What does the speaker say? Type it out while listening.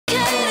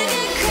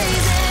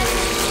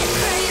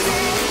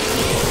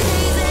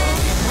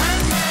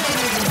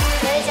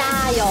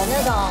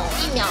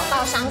秒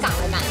到香港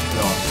的感觉。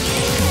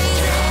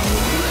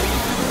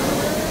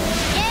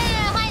耶！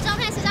欢迎收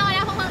看《时尚玩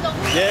家疯狂总部》。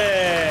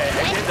耶！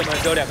今天怎么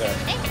只有2个人？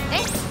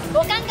我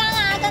刚刚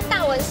啊跟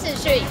大文视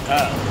讯，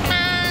他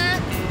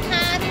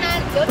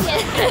有点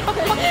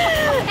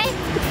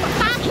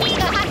他披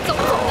了他总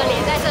统的脸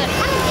在这里，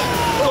他的脸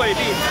贵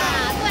宾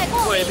啊，对，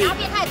过敏，然后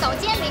变太肿，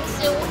今天临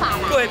时无法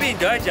来。贵宾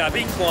就在假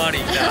宾瓜里，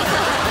没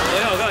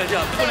有开玩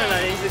笑，不能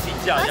来临时请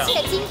假。而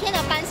且今天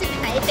的班是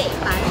台北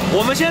班。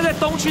我们现在在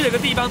东区的一个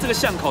地方，这个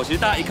巷口其实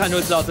大家一看就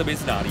会知道这边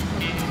是哪里。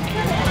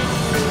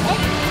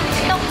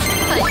东区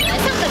很远，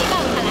上个礼拜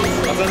我才来吃。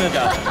真的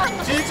假的？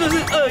其实就是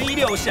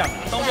216巷啊，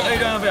东区216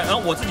巷。然后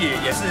我自己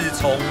也是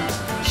从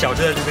小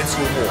就在这边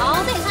出没，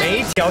每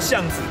一条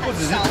巷子不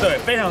只是对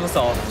非常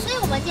熟。所以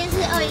我们今天是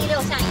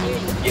216巷一日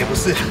游。也不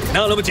是，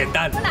哪有那么简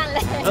单？不然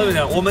嘞。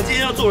我们今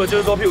天要做的就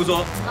是说，譬如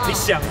说你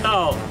想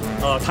到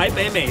台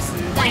北美食，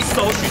一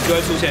搜寻就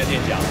会出现的店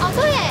家。哦，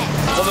对。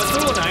我们输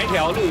入哪一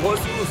条路或者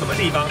输入什么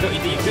地方，就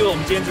一定，比如我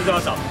们今天就是要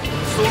找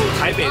输入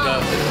台北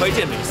的推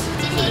荐美食。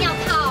今天要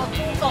靠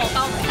Google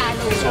帮我们带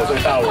路。所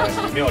以大文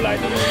没有来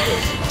的东西。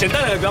简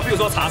单的，比如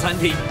说茶餐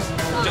厅。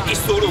就一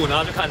输入，然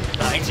后就看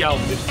哪一家，我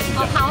们就去吃。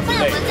哦，好，不然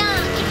我们这样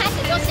一开始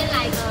就先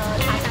来一个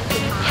茶餐厅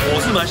吗？我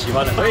是蛮喜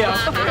欢的。可以啊，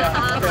可以啊，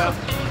对啊。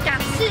港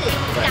式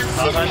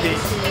美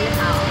食，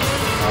好。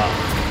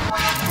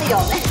是有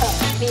那个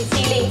米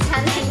其林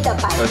餐厅的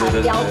摆盘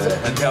标准，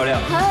很漂亮，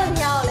很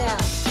漂亮。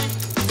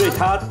所以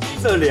它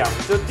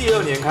就第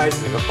2年开始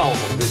有个爆红，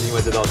就是因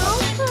为这道菜。好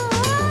可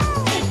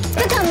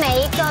爱。这个每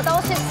一个都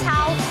是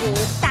超级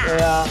大。对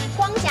啊。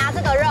光夹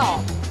这个肉。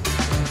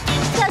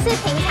这是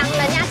平常人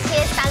家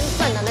切3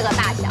份的那个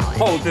大小，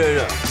后对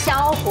的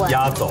销魂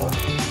压轴，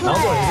然后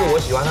重点是我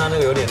喜欢它那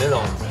个有点那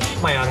种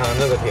麦芽糖的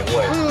那个甜味，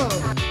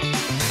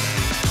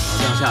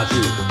这样下去，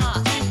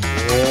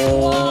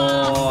哇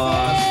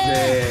塞，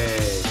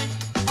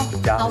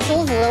好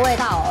舒服的味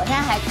道哦！现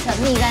在还沉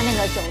溺在那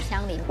个酒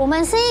香里。我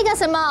们是一个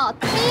什么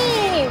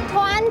team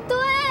团队？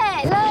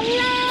人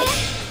呢？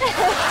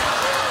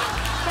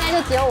现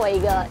在就只有我一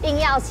个，硬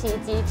要骑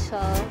机车，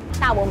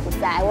大文不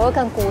在，我又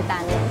更孤单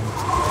了。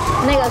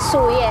那个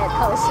树叶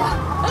特效，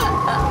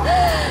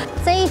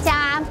这一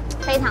家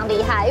非常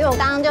厉害，因为我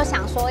刚刚就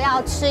想说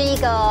要吃一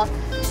个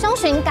搜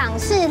寻港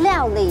式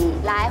料理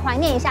来怀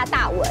念一下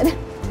大文，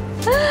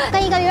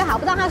跟一个约好，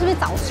不知道他是不是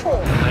找错。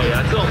哎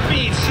呀，这种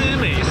必吃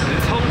美食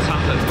通常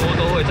很多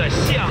都会在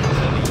巷子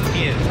里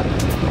面，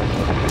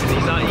丽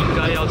莎应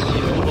该要骑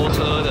摩托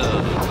车的，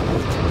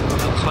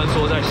穿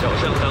梭在小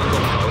巷当中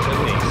找一些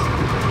美食，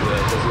对，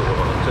这是我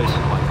最喜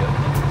欢的。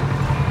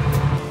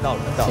到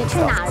了，到了。你去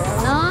哪人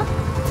呢？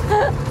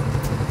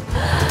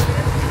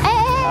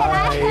来，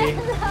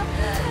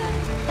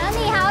等你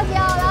好久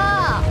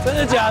了。真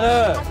的假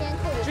的？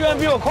居然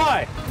比我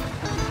快。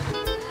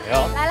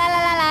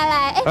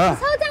来，你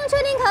抽这样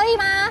确定可以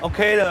吗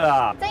 ？OK 的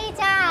啦。这一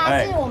家啊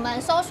是我们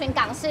搜寻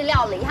港式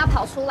料理，它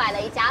跑出来的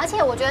一家，而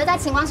且我觉得在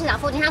晴光市场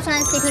附近，它算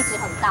是 CP 值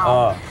很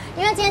高。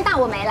因为今天大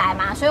我没来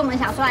嘛，所以我们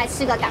想说来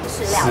吃个港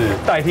式料理，是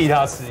代替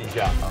他吃一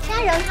下。现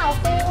在人好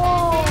多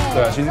哦。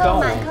对啊，其实刚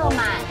客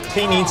满。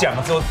听你讲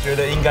之后，觉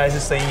得应该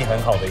是生意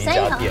很好的一家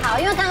店。生意很好，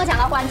因为刚刚讲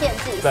到关键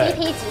字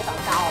 ，CP 值很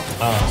高。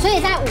所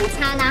以在午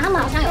餐呢，他们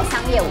好像有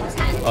商业午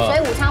餐，所以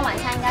午餐晚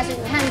餐应该是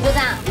你看就这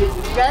样，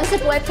人是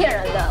不会骗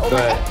人的。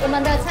我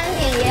们的餐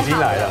点也好。已经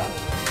来了，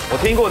我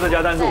听过这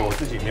家，但是我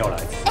自己没有来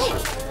吃。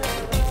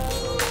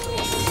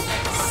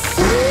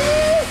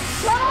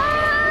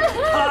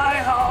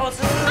太好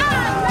吃了！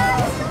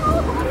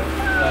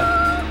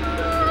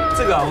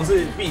这个好像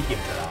是必点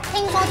的啦。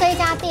听说这一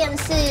家店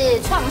是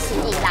创始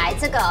以来，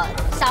这个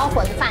销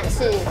魂饭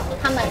是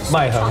他们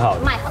卖很好，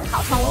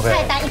从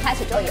菜单一开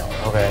始就有。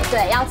OK，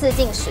 对，要致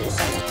敬食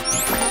神。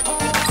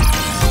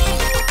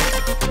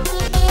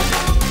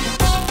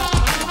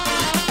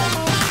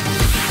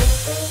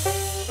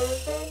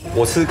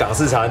我吃港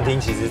式茶餐厅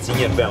其实经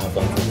验非常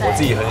丰富，我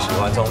自己很喜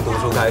欢。从读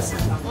书开始，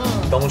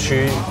东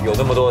区有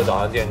那么多的早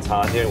餐店、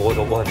茶餐店，我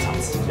很常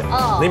吃这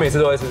样。你每次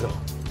都会吃什么？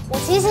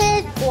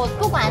我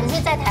不管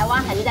是在台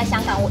湾还是在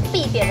香港，我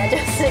必点的就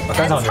是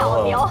甘草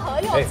牛河，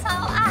又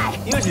超爱。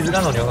因为其实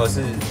甘草牛河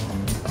是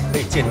可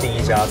以鉴定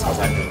一家茶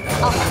餐厅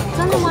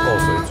真的吗？够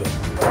水准。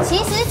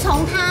其实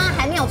从它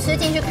还没有吃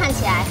进去看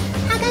起来，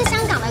它跟香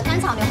港的甘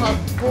草牛河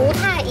不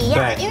太一样，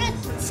因为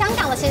香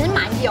港的其实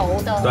蛮油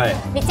的，对，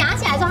你夹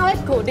起来之后它会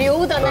咕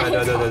溜的那一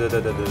种。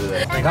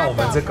对。你看我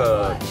们这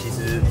个其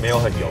实没有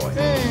很油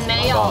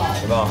没有，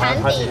有没有？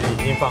它其实已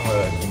经放了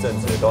一阵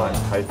子，都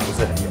还不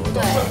是很油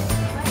的。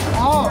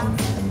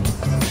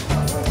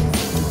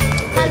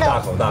它的大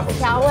口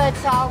调味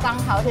超刚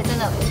好，而且真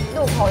的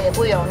入口也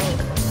不油腻。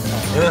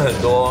因为很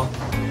多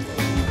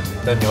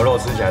的牛肉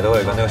吃起来都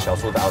会跟那个小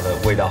苏打的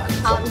味道很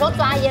重。好，你说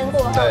抓腌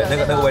过后的那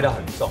个味道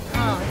很重。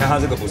但它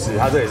这个不是，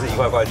它这也是一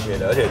块块切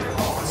的，而且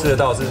吃得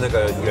到是那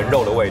个原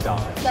肉的味道。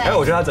对。还有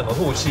我觉得它整个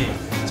护气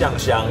酱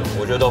香，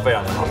我觉得都非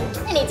常的好。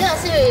那你这个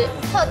是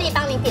特地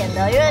帮你点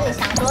的，因为你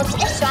想说，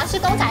喜欢吃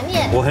公仔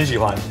面，我很喜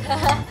欢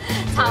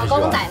炒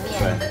公仔面。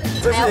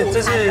对，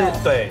这是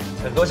对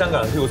很多香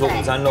港人，譬如说午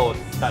餐肉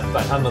蛋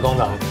饭，他们通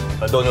常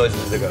很多人就会吃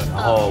这个，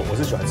然后我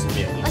是喜欢吃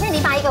面。而且你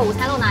把一个午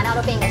餐肉拿掉，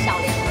就变一个笑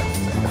脸了。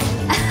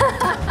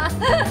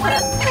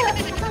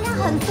分量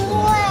很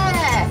多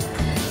哎，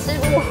吃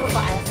不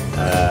完。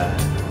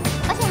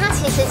而且它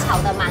其实炒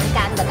的蛮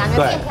干的，感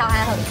觉面条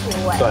还很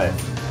粗哎。对。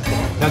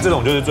那这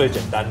种就是最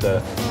简单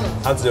的，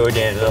它只有一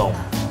点点这种，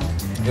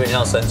有点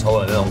像生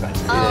抽的那种感觉，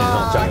有点那种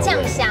酱油酱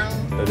香。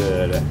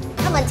对。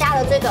他们加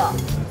了这个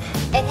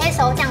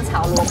XO 酱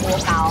炒萝卜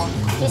糕，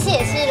其实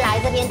也是来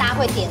这边大家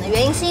会点的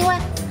原因，是因为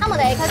他们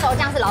的 XO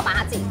酱是老板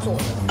他自己做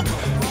的，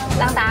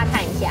让大家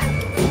看一下。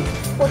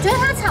我觉得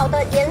它炒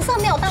的颜色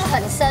没有到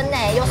很深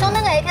哎，有时候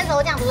那个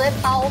XO 酱不是会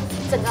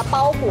整个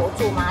包裹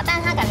住吗？但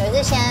是它感觉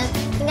是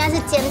应该是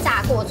煎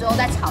炸过之后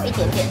再炒一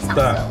点点上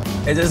色。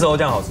对，XO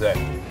酱好吃哎。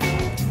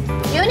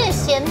有点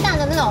咸淡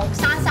的那种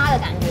沙沙的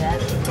感觉，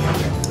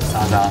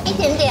沙一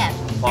点点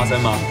花生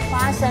吗？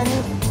花生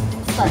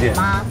粉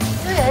吗？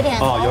就有一点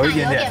有一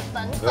点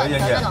粉的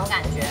那种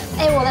感觉。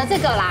我的这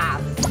个啦，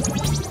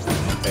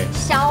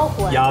销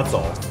魂鸭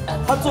肘，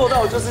它做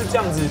到就是这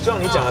样子，就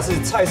像你讲的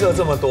是菜色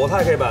这么多，它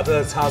也可以把这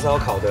个叉烧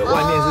烤的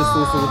外面是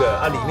酥酥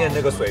的，里面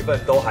那个水分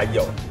都还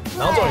有。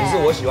然后重点是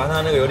我喜欢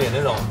它那个有点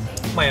那种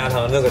麦芽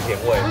糖的那个甜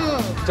味，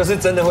就是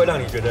真的会让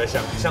你觉得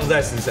像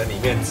在食神里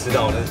面吃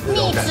到的那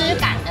种感觉，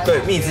对，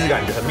蜜汁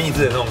感觉，很蜜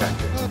汁的那种感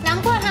觉。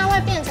难怪它会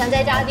变成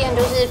这家店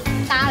就是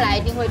大家来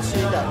一定会吃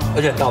的，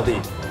而且很道地，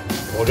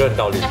我觉得很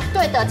道地，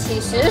对得起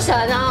食神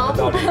哦，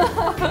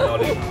很道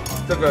地。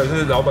这个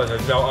是老板的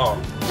骄傲。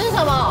这是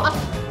什么啊？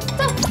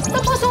这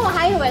不说我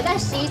还以为在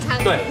西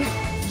餐。对，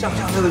像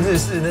那个日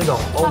式那种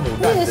欧姆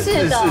蛋，日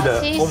式的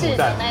欧姆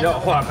蛋要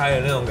化开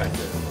的那种感觉。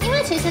因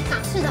为其实港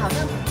式的好像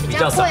比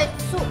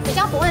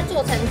较不会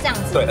做成这样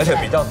子。对，而且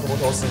比较多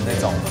都是那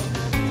种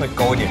会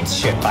勾一点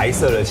芡，白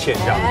色的芡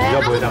这样，比较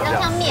不会这样。比较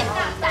像面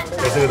感。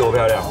这个多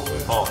漂亮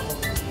哦！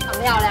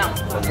很漂亮，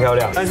很漂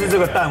亮。但是这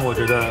个蛋我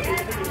觉得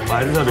我们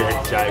还是特别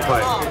夹一块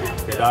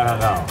给大家看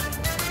看哦。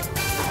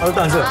它的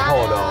蛋是很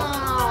厚的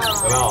哦，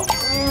有没有？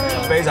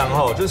非常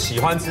厚，就是喜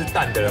欢吃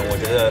蛋的人，我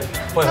觉得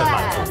会很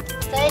满足。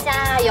这一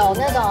家有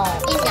那种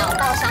一秒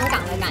到香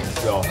港的感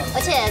觉，而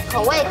且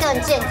口味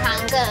更健康，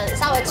更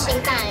稍微清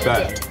淡一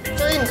点。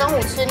就是你中午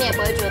吃你也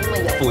不会觉得那么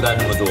油，负担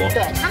那么多。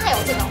对，它还有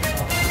这种，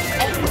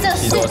这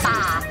是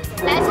吧？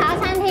来茶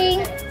餐厅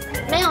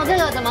没有这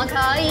个怎么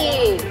可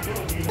以？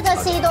这个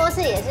西多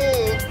士也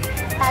是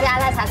大家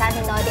在茶餐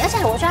厅都会点，而且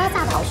我觉得它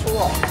炸得好酥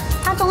哦。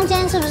它中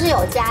间是不是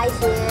有加一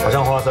些？好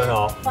像花生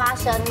哦，花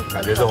生，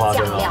感觉是花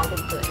生酱料，对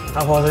不对？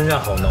它花生酱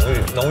好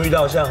浓郁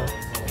到像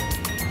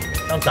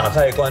打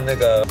菜罐那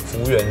个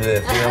福源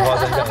花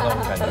生酱那种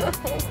感觉。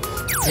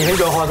你很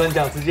喜欢花生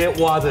酱，直接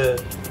挖着？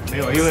没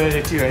有，因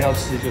为既然要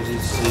吃，就是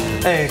吃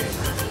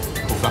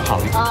口感好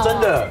一点，真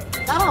的。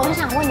然后我就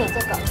想问你，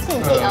这个是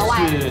你自己额外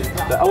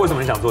对为什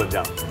么你想做成这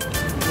样？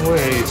因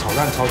为炒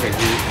蛋炒起来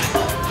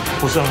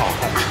不是很好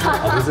看，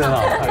不是很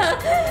好看。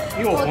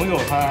因为我朋友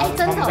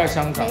他们在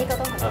香港，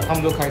他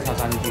们都开茶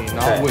餐厅，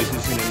然后我也是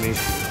去那边学，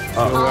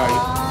所以后来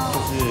就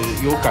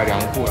是有改良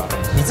过了。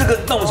你这个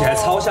弄起来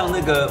超像那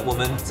个我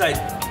们在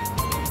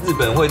日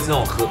本会这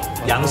种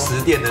洋食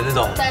店的那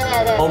种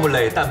欧姆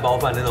雷蛋包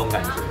饭那种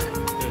感觉。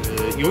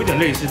有一点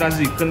类似，但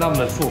是跟他们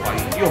的做法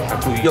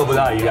又不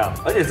大一样，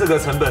而且这个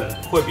成本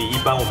会比一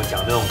般我们讲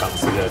那种港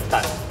式的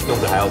蛋用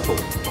的还要多，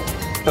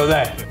对不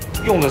对？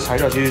用的材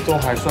料其实都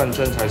还算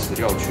真材实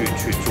料去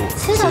做，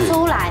吃得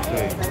出来，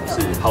对，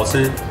是好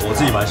吃，我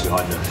自己蛮喜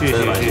欢的，谢谢。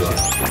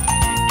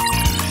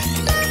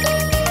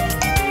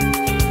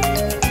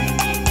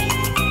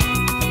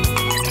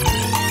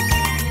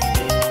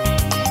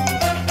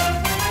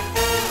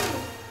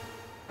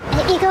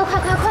一哥快！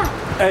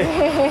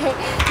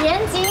延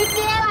吉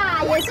街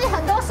啦，也是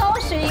很多搜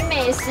寻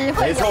美食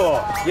会有。没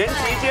错，延吉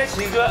街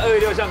其实就在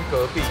216巷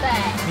隔壁。对，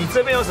你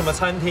这边有什么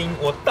餐厅，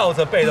我倒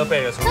着背都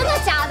背得出来。真的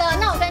假的？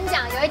那我跟你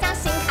讲，有一家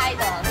新开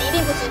的，你一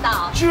定不知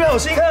道。居然有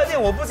新开的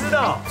店，我不知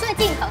道。最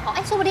近很红，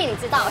说不定你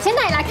知道。先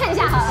带你来看一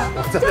下好了，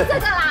就这个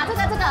啦，这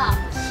个。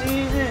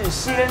七日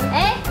鲜，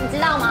你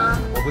知道吗？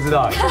我不知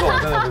道，这个我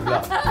真的不知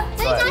道。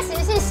这一家其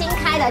实是新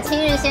开的七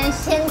日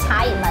鲜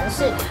茶饮门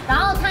市，然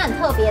后它很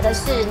特别的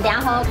是，你等下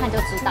喝喝看就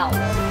知道了，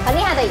很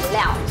厉害的饮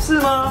料。是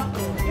吗？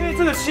因为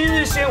这个七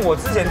日鲜我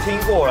之前听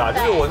过啦，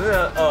就是我真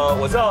的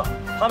我知道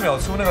他们有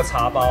出那个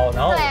茶包，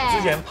然后之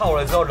前泡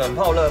了之后冷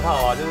泡热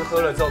泡啊，就是喝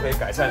了之后可以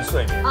改善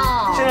睡眠。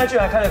现在居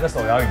然开了个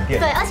手摇饮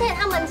店。对，而且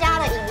他们家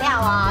的饮料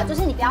啊，就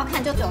是你不要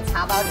看就只有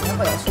茶包里面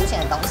会有出现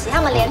的东西，他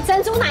们连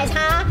珍珠奶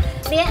茶、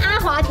连阿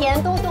华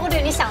田、嘟嘟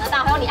绿你想得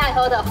到，还有你爱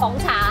喝的红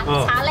茶、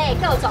茶类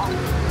各种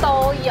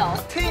都有。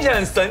听起来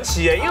很神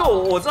奇耶，因为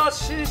我知道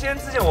七日鲜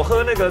之前我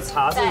喝那个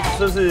茶是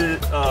就是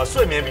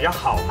睡眠比较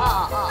好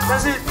嘛，但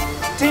是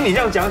听你这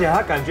样讲起来，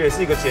它感觉也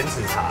是一个减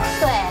脂茶。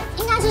对，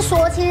应该是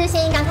说七日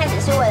鲜刚开始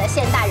是为了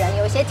现代人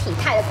有一些体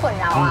态的困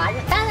扰啊，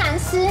当然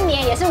失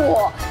眠也是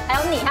我还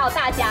有你还有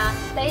大家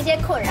的一些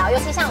困扰，尤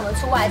其像我们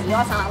出外景又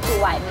要常常住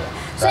外面，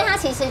所以它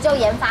其实就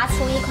研发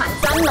出一款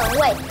专门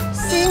为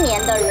失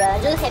眠的人，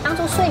就是可以帮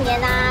助睡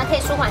眠啊，可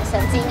以舒缓神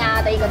经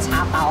啊的一个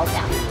茶包这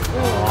样。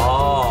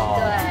哦，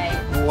对，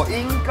我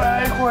应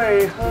该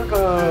会喝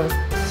个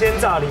鲜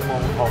榨柠檬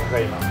红，可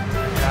以吗？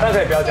但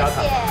可以不要加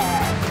糖。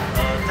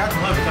加糖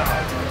会比较好。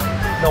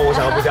那我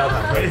想要不加糖，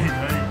可以。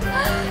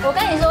我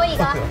跟你说一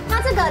个，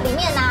它这个里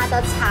面呢的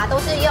茶都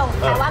是用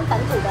台湾本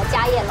土的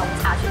嘉叶龙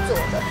茶去做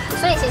的，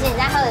所以其实你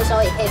在喝的时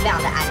候也可以非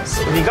常的安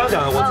心。你刚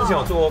讲的，我之前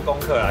有做过功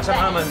课啦，像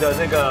他们的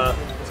那个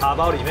茶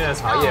包里面的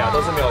茶叶啊，都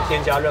是没有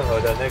添加任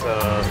何的那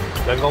个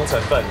人工成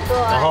分，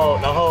然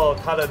后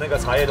它的那个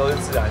茶叶都是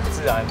自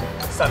然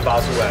散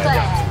发出来的。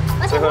对。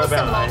而且为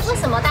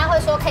什么大家会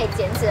说可以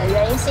减脂的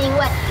原因，是因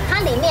为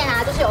它里面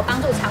啊就是有帮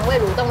助肠胃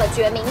蠕动的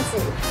决明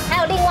子，还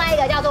有另外一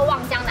个叫做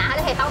望江南，它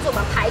就可以帮助我们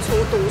排除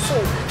毒素。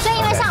所以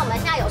因为像我们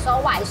现在有时候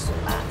外食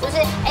嘛，就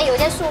是有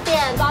些宿便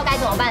不知道该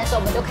怎么办的时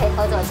候，我们就可以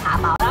喝这个茶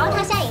包。然后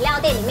它现在饮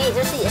料店里面也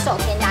是有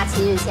添加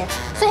7日鲜，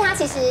所以它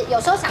其实有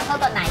时候想喝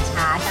个奶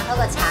茶，想喝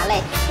个茶类，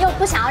又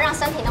不想要让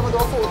身体那么多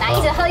负担，一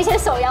直喝一些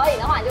手摇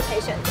饮的话，你就可以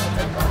选择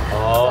这个。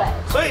哦，对。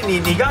所以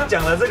你刚刚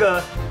讲的这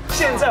个。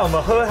现在我们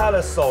喝它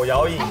的手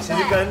摇饮，其实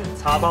跟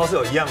茶包是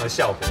有一样的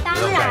效果。当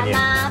然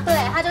啦，对，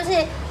它就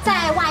是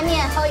在外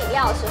面喝饮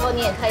料的时候，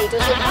你也可以就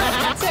是喝得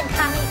比较健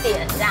康一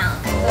点这样。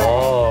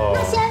哦。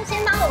那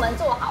先帮我们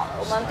做好了，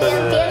我们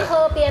边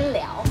喝边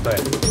聊。对。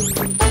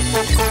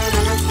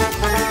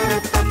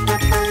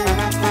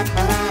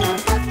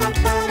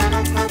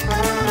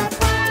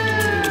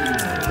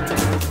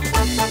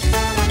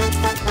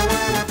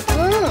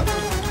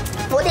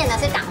我点的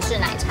是港式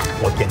奶茶，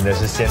我点的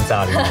是鲜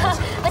榨柠檬茶。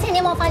而且你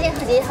有没有发现，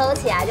其实喝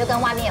起来就跟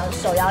外面有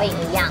手摇饮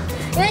一样？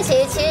因为其实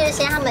7日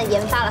鲜他们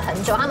研发了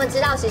很久，他们知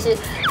道其实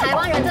台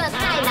湾人真的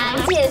太难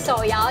戒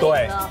手摇饮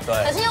了，对，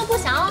可是又不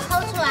想要喝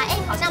出来，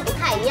好像不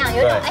太一样，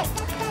有一种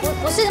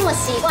不是那么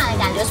习惯的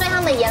感觉，所以他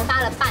们研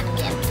发了半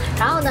年，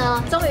然后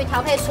呢，终于调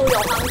配出有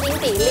黄金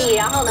比例，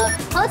然后呢，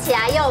喝起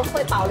来又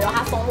会保留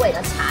它风味的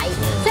茶饮。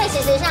所以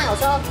其实像有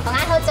时候很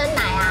爱喝真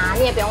奶啊，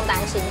你也不用担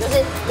心，就是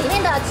里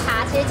面的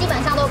茶其实基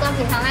本上都跟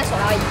平常在手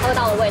摇饮喝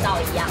到的味道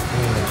一样。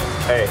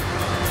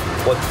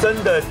我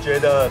真的觉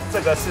得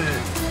这个是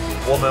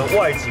我们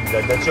外景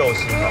人的救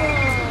星哦，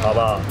好不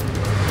好？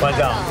班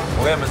长，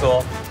我跟你们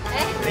说。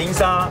林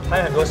莎还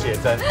有很多写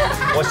真，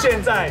从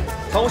现在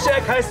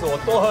开始我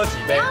多喝几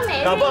杯，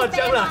搞不好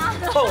将来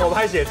换我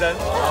拍写真，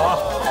好不好？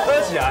喝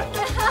起来。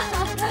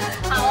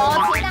好哦，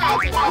期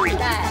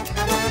待。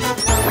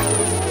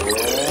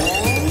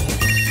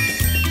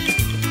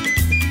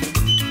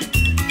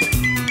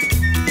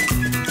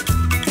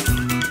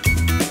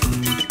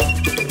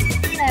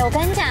我跟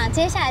你讲，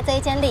接下来这一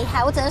间厉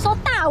害，我只能说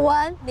大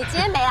文，你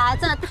今天没来，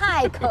真的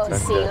太可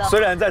惜了。虽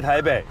然在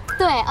台北，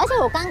对，而且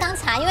我刚刚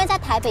查，因为在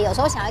台北有时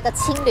候想要一个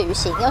轻旅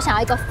行，又想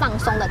要一个放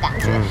松的感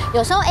觉，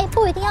有时候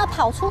不一定要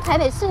跑出台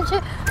北市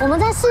区，我们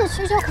在市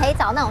区就可以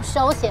找那种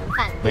休闲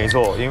饭店。没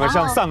错，因为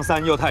像上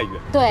山又太远，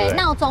对，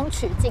闹中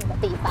取静的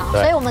地方，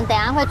所以我们等一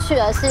下会去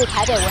的是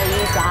台北唯一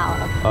一家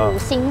5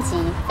星级，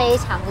非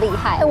常厉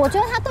害。我觉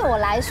得它对我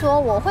来说，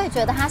我会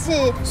觉得它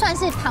是算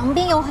是旁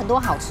边有很多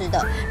好吃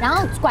的，然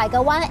后拐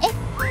个弯，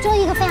就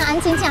一个非常安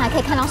静，竟然还可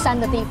以看到山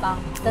的地方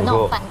的那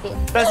种饭店。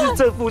但是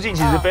这附近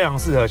其实非常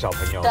适合小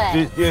朋友，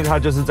对，因为它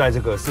就是在这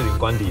个士林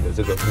官邸的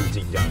这个附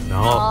近这样子，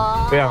然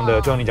后非常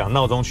的就像你讲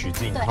闹中取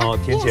静，然后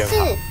天气很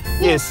好，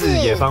夜市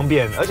也方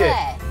便，而且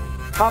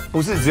它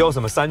不是只有什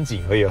么山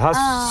景而已，它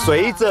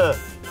随着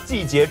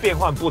季节变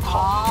换不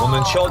同，我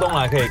们秋冬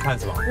来可以看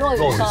什么落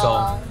羽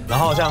松，然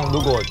后像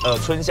如果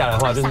春夏的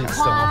话，就是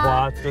什么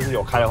花就是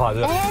有开的话，就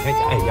是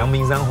阳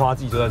明山花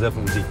季就在这附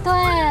近，对，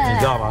你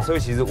知道吗？所以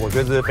其实我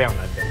觉得这是非常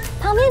难得。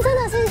旁边真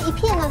的是一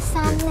片的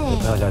山呢，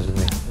没有就是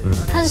那，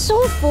很舒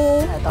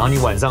服。然后你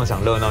晚上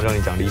想热闹，就像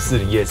你讲，离士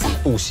林夜市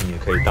步行也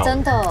可以到，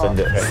真的。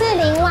士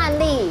林万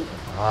丽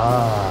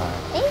啊，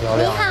你好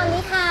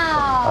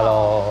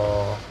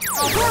 ，Hello，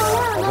 好漂亮，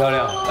好漂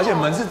亮，而且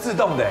门是自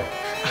动的，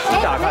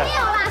一打开，没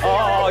有啦，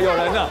有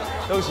人呢，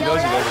对不起，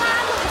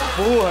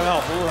服务很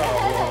好。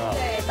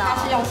对，它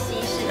是用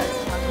西式的几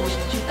何图形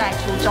去带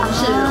出中式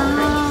柔的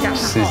意象，然后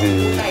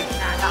再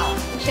拿到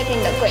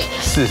check-in的柜台。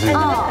是。可能要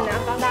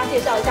帮大家介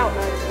绍一下我们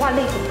万丽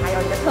品牌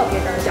有一个特别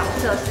的角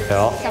色是什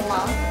么？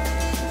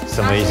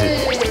什么意思？是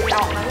导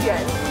航员。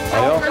中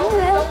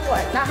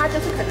文，那它就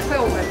是可能会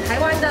有我们台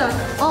湾的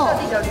各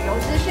地的旅游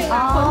资讯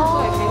啊，或者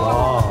说也可以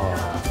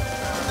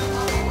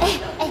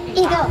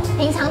一个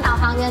平常导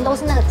航员都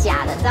是那个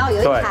假的，你知道有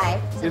一台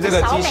就这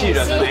个机器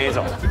人的那一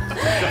种，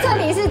这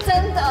里是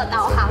真的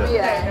导航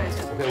员。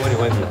我可以问你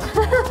问题，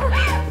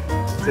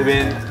这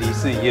边离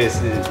士林夜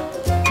市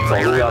走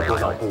路要多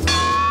少步？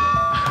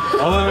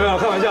没有，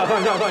开玩笑，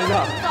放一下。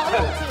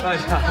大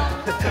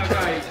概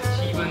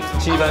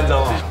7分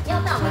钟啊。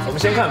我们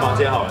先看房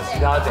间好了，其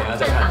他等一下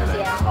再看。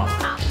好，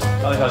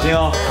小心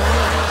哦。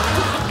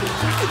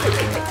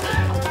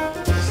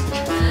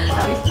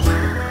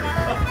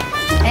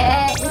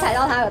你踩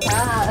到它了。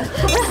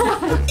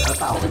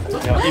到。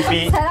一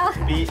逼，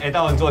哎，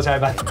大文坐下一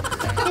半。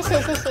谢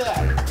谢。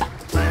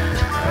来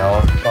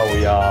哦，到我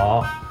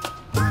腰。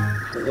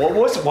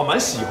我蛮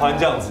喜欢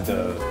这样子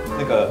的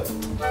那个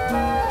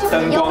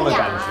灯光的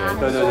感觉，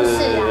对，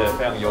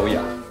非常优雅。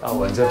大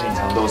文，这平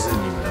常都是你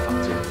们的房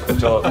间，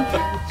就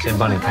先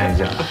帮你看一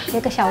下。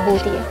有个小蝴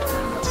蝶，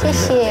谢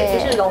谢。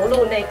就是融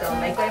入那个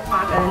玫瑰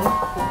花跟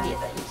蝴蝶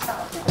的意象，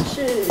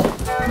是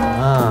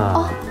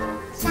哦，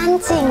山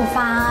景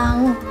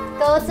房，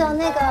隔着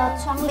那个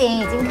窗帘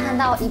已经看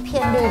到一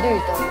片绿绿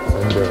的，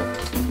真的。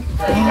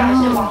这应该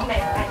是完美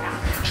的打卡。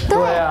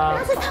对啊，它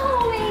是透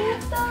明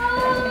的。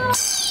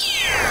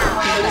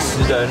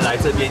吃的人来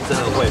这边真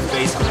的会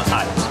非常的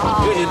爱，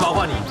因为其实包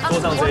括你桌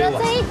上这一碗，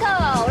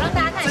我让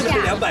大家看一下，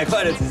这个200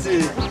块的只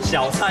是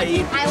小菜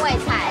一开胃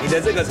菜，你的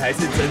这个才是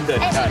真的。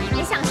你看，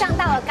你想象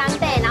到了干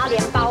贝，然后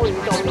连鲍鱼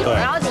都有，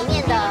然后里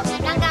面的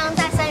刚刚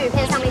在生鱼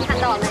片上面看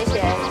到的那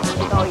些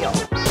都有。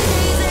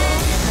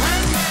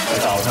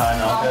早餐，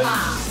然后跟2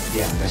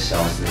个小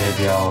时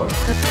黑标。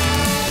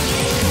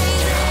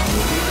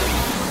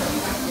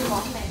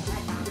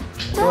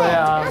对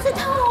啊，它是透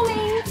明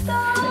的，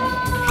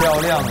漂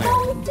亮哎，疯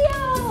掉！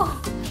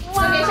这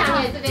边下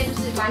面这边就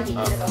是观景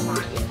的那个花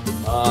园，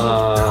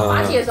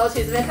滑梯的时候其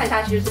实这边看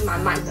下去是满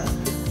满的，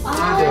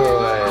对，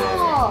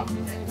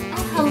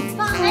很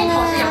棒哎。那一头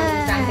是阳明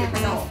山，可以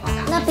看到我画的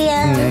那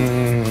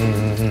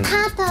边，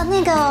它的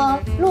那个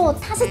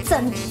它是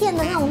整片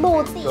的那种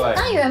落地，我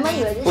刚原本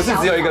以为不是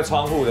只有一个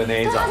窗户的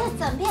那一种，它是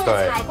整片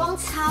的采光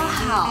超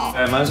好，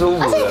哎，蛮舒服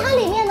的。而且它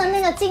里面的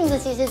那个镜子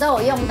其实都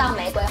有用到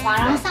玫瑰花，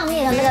然后上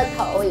面的那个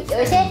投影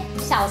有一些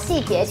小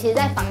细节，其实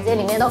在房间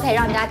里面都可以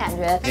让人家感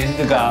觉连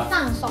这个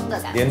放松的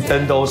感觉，连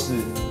灯都是。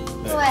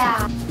对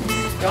啊。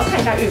然后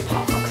看一下浴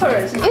袍，客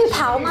人是浴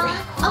袍吗？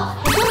哦，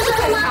你是不是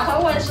很常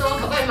会问说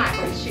可不可以买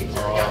回去这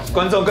样？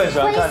观众更喜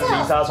欢看林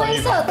莎穿浴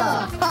袍。灰色的，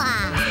哇，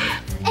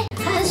哎，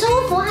很舒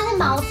服，它是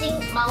毛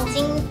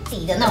巾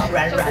底的那种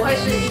软软，不会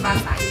是一般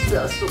白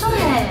色素。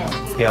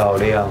对，漂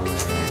亮。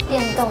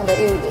电动的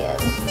浴帘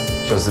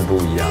就是不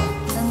一样，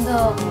真的。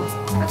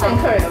而且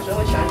客人有时候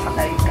会喜欢躺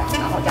在浴缸，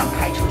然后这样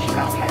开出去，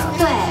然后开到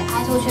对，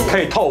开出去可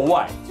以透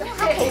外，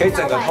可以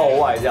整个透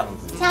外这样子。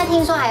现在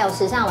听说还有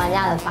时尚玩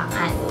家的方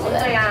案，对不对？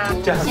对呀。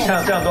这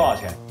样多少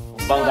钱？我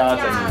帮大家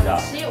整理一下。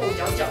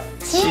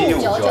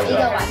7599一个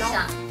晚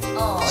上。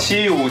哦。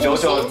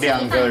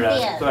75992个人，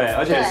对，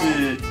而且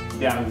是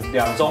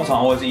两中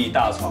床或者是1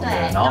大床的，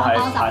然后还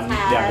含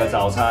2个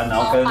早餐，然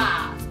后跟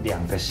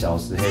2个小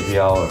时happy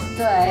hour。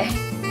对。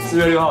4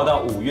月6号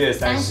到5月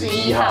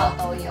31号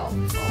都有。哦，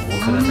我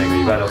可能每个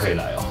礼拜都可以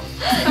来哦。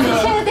你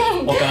确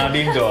定？我跟他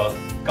拎着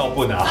告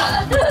不拿。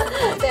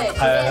对，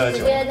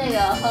直接那个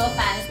喝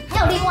翻。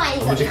还有另外一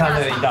个，我们去看那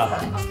个1大房。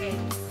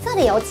这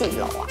里有几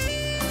楼啊？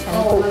全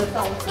部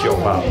9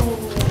吧。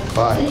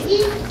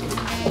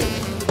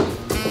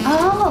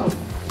哦，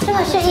这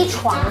个是1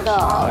床的。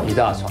1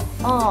大床。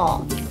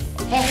哦，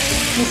哎，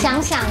你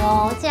想想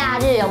哦，假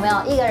日有没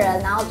有一个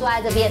人，然后坐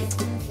在这边，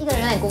一个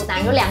人有点孤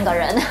单，就2个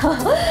人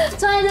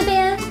坐在这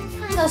边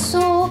看个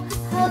书，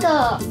喝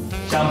个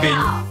香槟。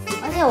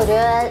而且我觉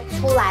得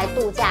出来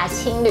度假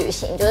轻旅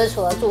行，就是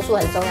除了住宿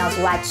很重要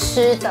之外，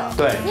吃的。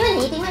对。因为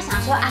你一定会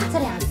想说啊，这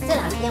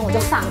两天我就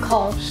放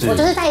空，我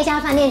就是在一家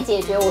饭店解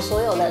决我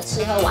所有的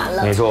吃喝玩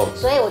乐。没错。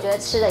所以我觉得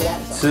吃的也很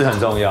重要。吃很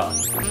重要。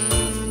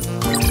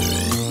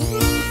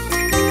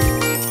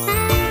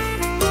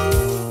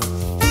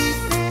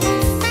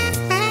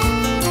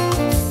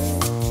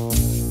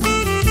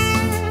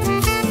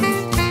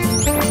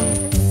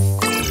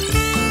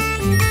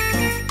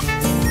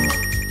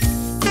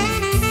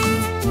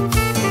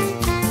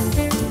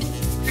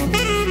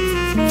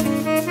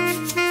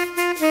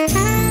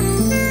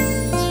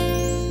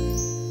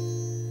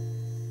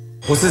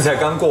不是才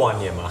刚过完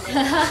年吗？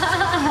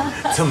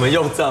怎么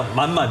又这样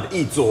满满的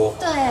一桌？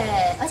对，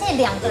而且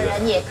2个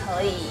人也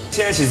可以。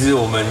现在其实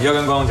我们要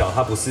跟观众讲，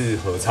它不是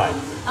合菜。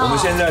我们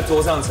现在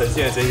桌上呈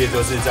现的这些，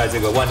就是在这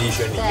个万丽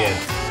轩里面，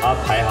它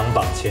排行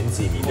榜前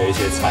几名的一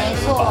些菜，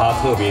我们把它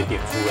特别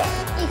点出来。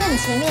一个你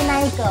前面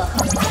那一个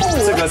很酷，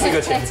这个是个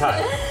前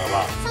菜，好不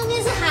好？上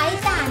面是海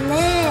胆呢，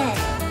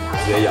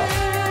直接咬。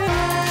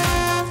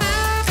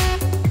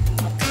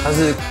它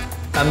是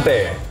干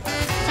贝，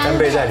干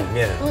贝在里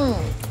面。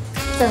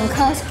整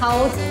颗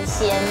超级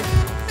鲜，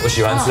我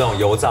喜欢吃那种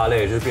油炸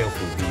类，就是变虎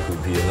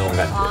皮的那种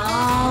感觉，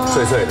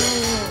脆脆的。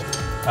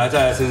来，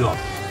再来吃什么？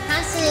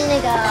它是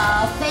那个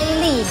菲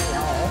力牛，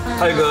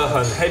它有一个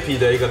很 happy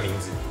的一个名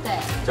字，对，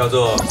叫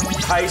做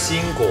开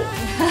心果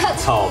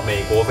炒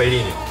美国菲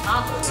力牛。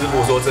好，师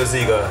傅说这是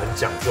一个很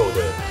讲究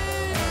的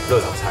热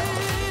炒菜，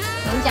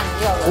很讲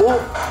究的。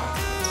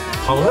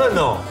好嫩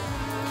哦！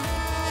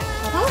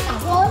我刚刚想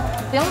说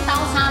不用刀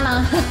叉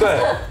吗？对，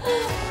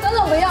真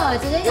的不用了，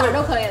直接咬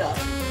就可以了。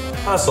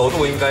它的熟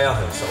度应该要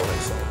很熟很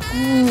熟。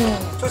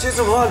就其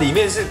实的话，里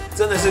面是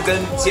真的是跟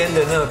煎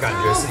的那个感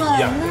觉是一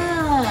样的。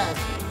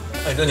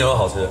哎，这牛肉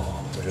好吃，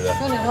我觉得。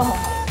这牛肉很好。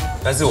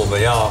但是我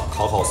们要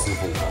考师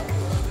傅，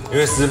因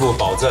为师傅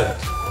保证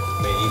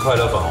每一块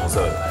都粉红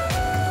色的，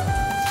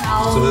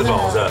是不是粉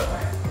红色？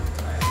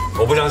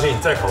我不相信，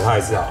再考他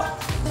一次好了。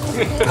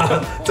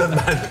整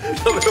盘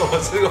都被我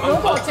吃光。如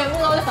果全部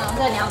都是粉红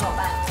色，你要怎么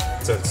办？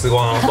吃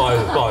光啊！不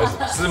好意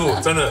思，师傅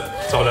真的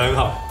炒得很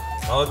好，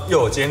然后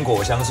又有坚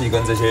果香气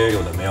跟这些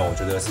有的没有，我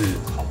觉得是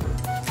好的。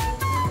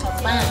好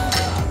棒！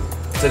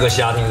这个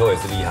虾听说也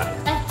是厉害。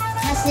哎，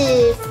它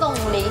是凤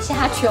梨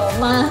虾球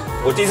吗？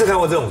我第一次看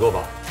过这种做法。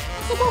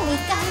是凤梨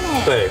干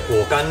哎。对，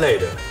果干类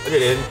的，而且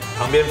连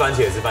旁边番茄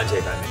也是番茄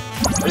干类，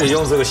而且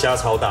用这个虾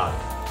超大的，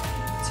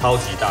超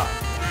级大。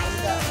哪一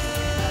个？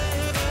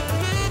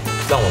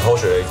让我偷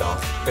学了一招。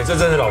哎，这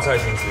真是老菜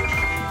新吃。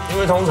因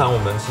为通常我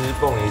们吃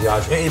凤梨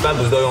虾球，因为一般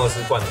不是都用的是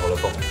罐头的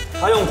凤梨，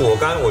它用果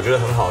干，我觉得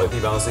很好的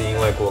地方是因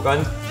为果干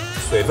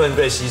水分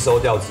被吸收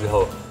掉之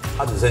后，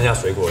它只剩下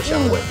水果的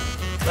香味。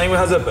那因为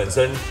它这本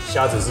身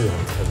虾子是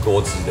很多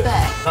汁的，对。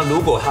那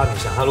如果你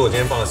想它如果今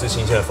天放的是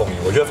新鲜的凤梨，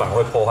我觉得反而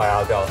会破坏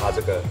掉它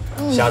这个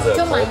虾子的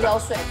口感，就蛮有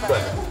水分。对，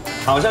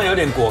好像有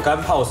点果干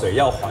泡水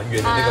要还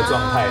原的那个状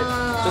态，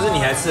就是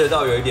你还吃得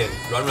到有一点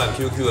软软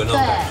QQ 的那种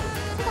感觉。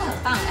这个很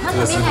棒哎，这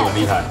个师傅很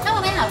厉害。它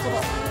旁边还有这个。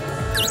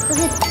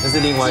那是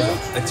另外一种，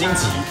荆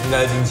棘应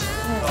该是荆棘。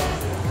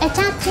哎，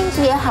加荆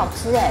棘也好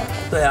吃哎。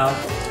对啊，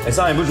哎，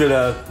上你不觉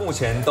得目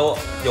前都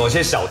有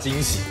些小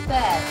惊喜？对。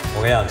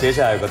我跟你讲，接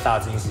下来有个大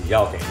惊喜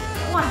要给你。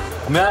哇！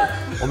我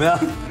们要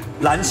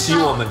燃起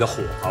我们的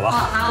火，好不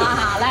好？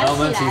好，来。然后我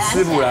们请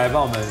师傅来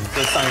帮我们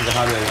就上一个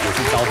他的也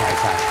是招牌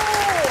菜。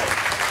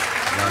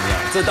怎么样？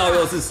这道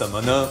又是什么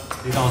呢？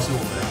这道是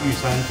我们玉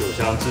山酒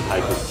香制排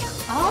骨。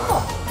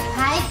哦，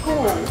排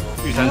骨。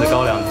玉山的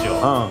高粱酒，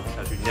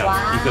下去酿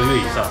1个月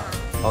以上。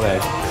OK，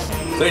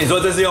 所以你说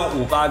这是用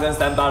58跟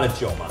38的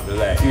酒嘛，对不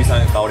对？玉山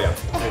高粱，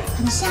对，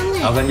很香哎。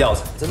然后跟药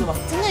材，真的吗？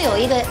真的有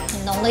一个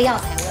很浓的药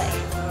材味。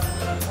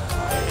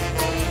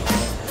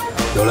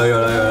有了，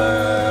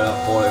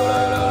破了，有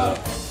了。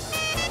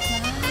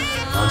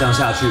然后这样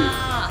下去，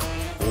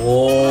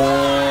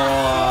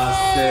哇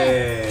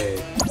塞，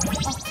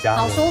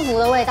好舒服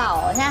的味道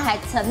哦！现在还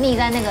沉溺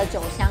在那个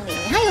酒香里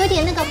面，它有一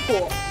点那个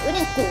有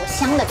点果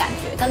香的感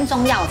觉，跟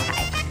中药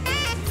材。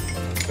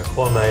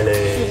换麦嘞，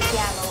试一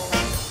下喽。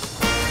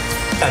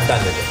淡淡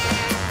的酒香。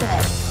对。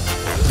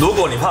如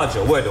果你怕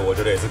酒味的，我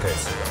觉得也是可以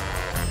吃的。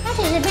它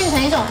其实变成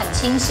一种很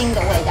清新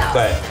的味道。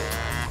对。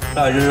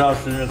再来就是要吃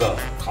那个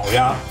烤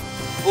鸭。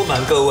不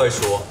瞒各位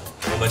说，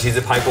我们其实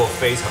拍过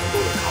非常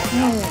多的烤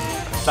鸭，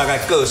大概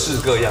各式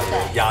各样的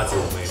鸭子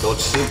我们也都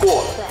吃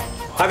过了。对。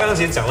他刚刚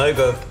其实讲了一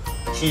个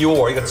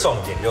keyword 一个重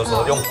点，就是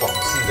说用广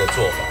式的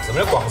做法。什么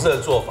叫广式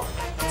的做法？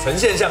呈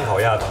现像烤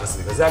鸭的方式，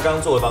可是他刚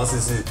刚做的方式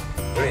是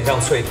有点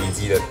像脆皮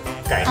鸡的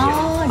概念，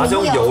它是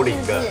用油淋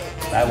的。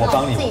来，我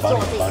帮你。可以。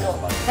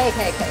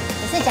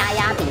你是夹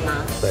鸭鼻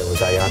吗？对，我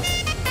夹鸭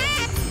鼻。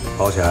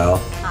包起来哦。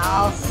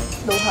好，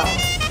如何？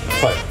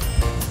脆。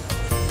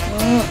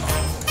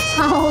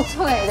超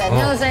脆的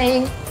那个声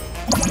音。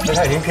那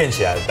它已经片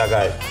起来大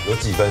概有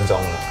几分钟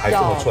了，还这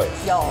么脆。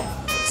有。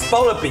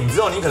包了饼之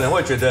后，你可能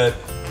会觉得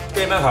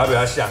跟一般烤鸭比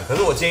较像，可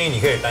是我建议你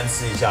可以单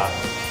吃一下，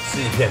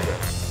吃一片的。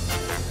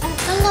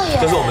真的耶！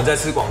就是我们在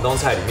吃广东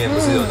菜里面，不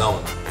是有那种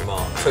什么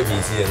脆皮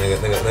鸡的那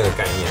个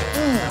概念？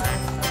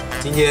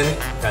今天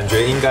感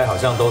觉应该好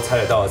像都猜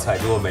得到的菜，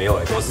如果没有，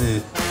都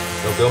是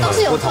有给我们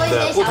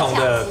不同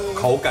的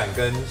口感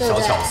跟小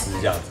巧思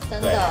这样子。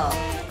真的，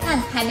但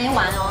还没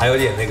完哦，还有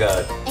点那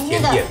个甜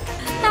点。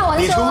大文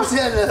说，你出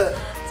现了，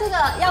这个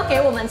要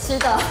给我们吃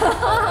的。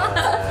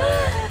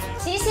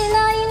其实呢，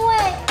因为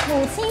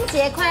母亲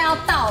节快要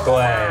到了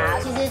嘛，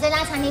其实这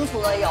家餐厅除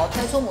了有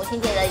推出母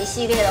亲节的一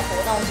系列的活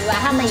动之外，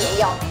他们也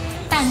有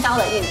蛋糕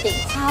的预定，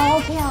超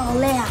漂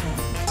亮。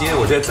今天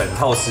我觉得整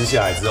套吃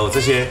下来之后，这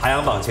些排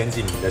行榜前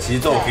几名的，其实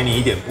都有给你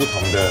一点不同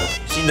的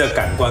新的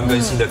感官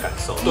跟新的感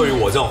受。对于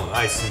我这种很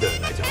爱吃的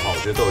人来讲的话，我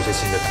觉得都有一些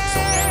新的感受。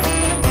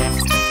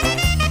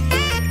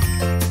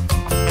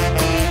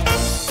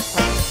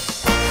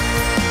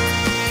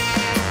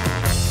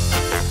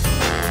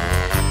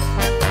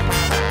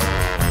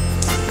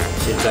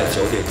现在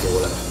9点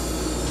多了，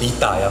离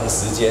打烊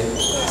时间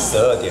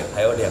12点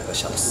还有2个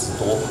小时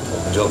多，我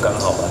们就刚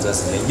好把这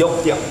时间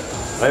用掉。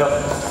还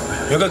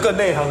有个更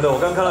内行的，我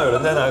刚看到有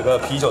人在拿个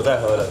啤酒在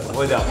喝了，怎么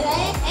会这样？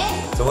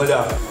怎么会这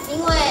样？因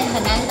为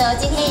很难得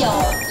今天有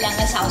2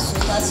个小时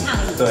的畅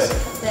饮，对，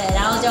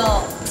然后就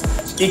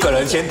一个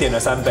人先点了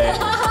3杯，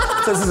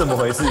这是怎么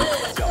回事？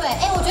对，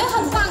我觉得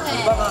很棒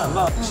哎，很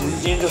棒。其实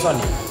今天就算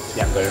你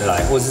2个人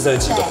来，或者是这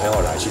几个朋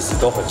友来，其实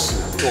都很适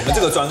合。我们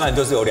这个专案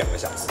就是有2个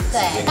小时，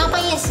对，到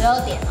半夜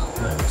12点哦。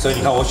所以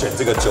你看我选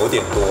这个9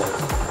点多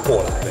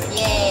过来，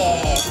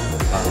耶。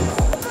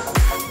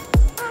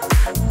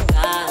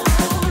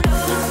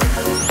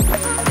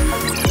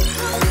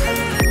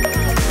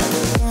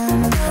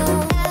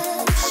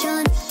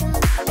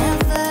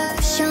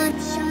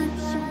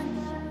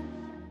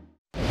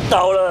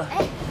到了，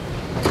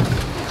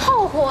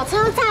后火车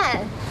站，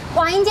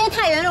华阴街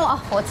太原路哦，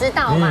我知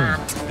道嘛，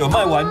有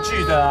卖玩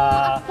具的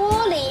啊，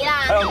玻璃啦，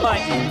还有卖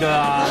银的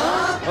啊。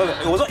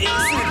我说银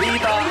饰批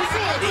发，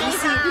银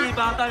饰批批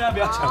发，大家不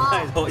要想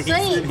太多。所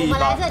以我们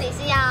来这里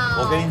是要……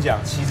我跟你讲，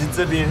其实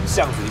这边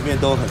巷子里面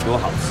都有很多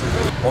好吃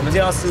的。我们今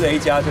天要吃的一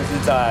家就是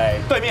在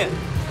对面，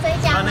这一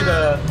家它那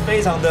个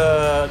非常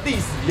的历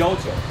史悠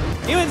久，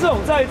因为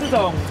在这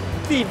种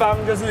地方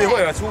就是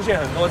会有出现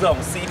很多这种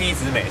CP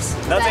值美食。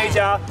那这一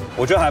家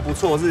我觉得还不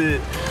错，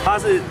它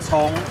是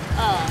从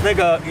那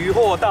个鱼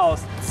货到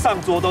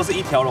上桌都是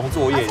一条龙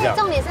作业这样。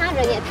重点是它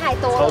人也太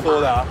多了，超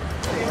多的啊！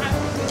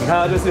你看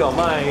它就是有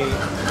卖。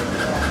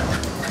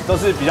都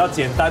是比较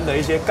简单的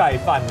一些盖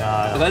饭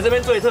啊。可能这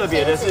边最特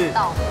别的是，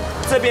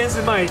这边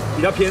是卖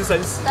比较偏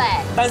生食，对。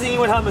但是因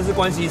为他们是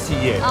关系企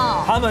业，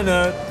他们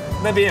呢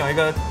那边有一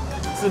个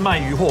是卖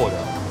鱼货的。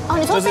哦，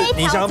你说这一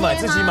条街吗？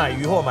就是你想自己买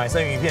鱼货、买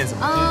生鱼片什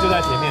么，其实就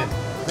在前面，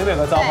那边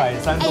有个招牌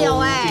三多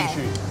屋进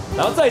去。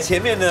然后在前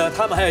面呢，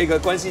他们还有一个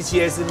关系企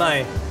业是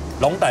卖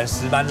龙胆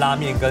石斑拉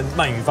面跟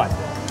鳗鱼饭的。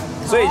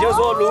所以就是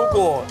说，如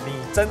果你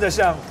真的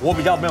像我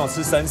比较没有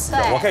吃生食的，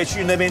我可以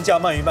去那边叫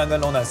鳗鱼饭跟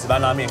龙胆石斑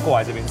拉面过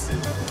来这边吃。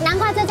难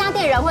怪这家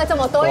店人会这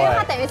么多，因为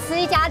它等于吃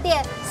一家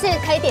店是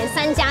可以点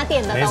3家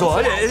店的。没错，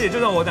而且就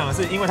像我讲的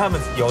是，因为他们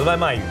有在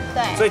卖鱼，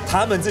对，所以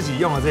他们自己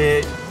用的这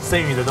些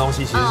生鱼的东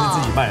西，其实是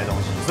自己卖的东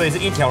西，所以是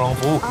一条龙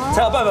服务，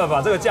才有办法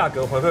把这个价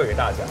格回馈给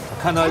大家。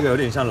看到一个有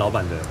点像老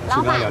板的，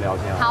去跟他聊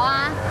天啊。好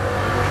啊。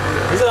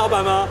你是老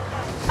板吗？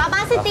爸爸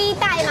是第一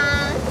代吗？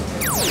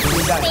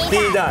第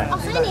一代哦，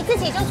所以你自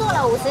己就做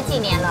了50几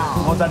年了。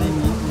我在52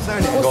年。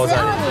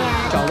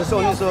小的时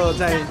候那时候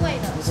在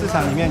市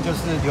场里面就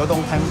是流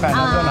动摊贩，然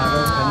后就拿个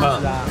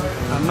盆子啊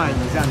卖你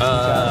这样子。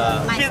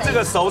现在这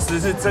个熟食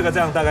是这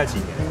样大概几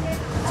年？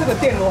这个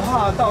店的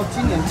话，到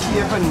今年7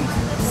月份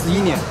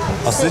11年。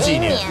哦，10几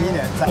年。11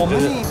年。我们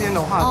那边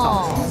的话，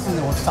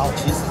早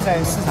期是在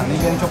市场那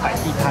边就摆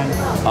地摊，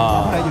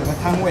后来有个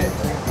摊位。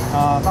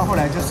到后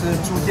来就是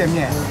租店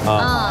面，然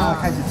后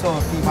开始做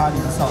批发零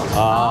售。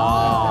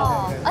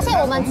而且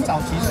我们早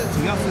期是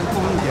主要是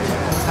供应给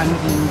餐厅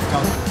比较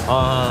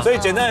多。所以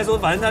简单来说，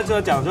反正他就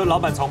讲，就是老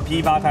板从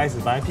批发开始，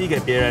反正批给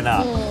别人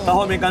啊，到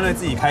后面干脆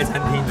自己开餐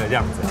厅的这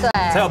样子，对，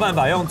才有办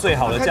法用最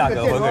好的价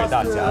格回给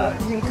大家。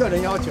因客人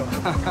要求。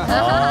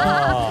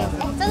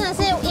真的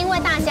是因为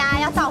大家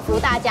要造福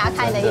大家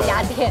开的一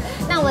家店，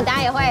那我们等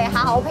下也会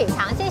好好品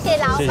尝。谢谢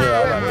老板，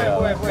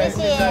谢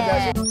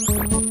谢。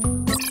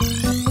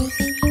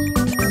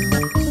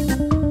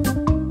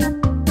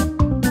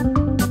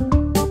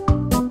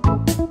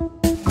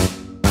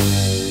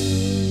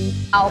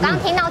我刚刚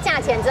听到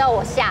价钱之后，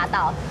我吓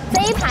到。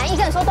这一盘一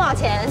个人说多少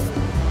钱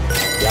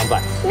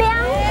？200，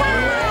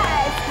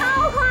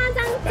超夸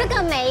张！这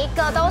个每一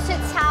个都是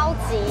超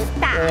级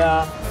大。对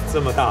啊，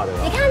这么大的。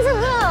你看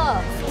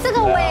这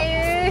个尾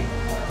鱼，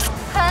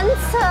很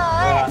扯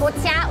哎！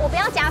我不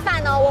要夹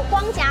饭哦，我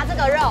光夹这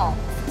个肉。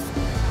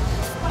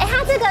哎，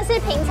它这个是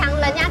平常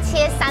人家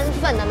切3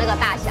份的那个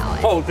大小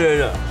哎。厚切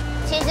的。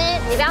其实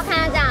你不要看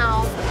它这样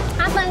哦。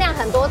它分量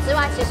很多之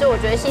外，其实我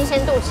觉得新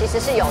鲜度其实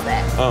是有的。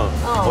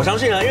我相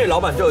信啊，因为老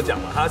板就有讲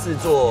嘛，他是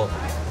做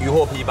鱼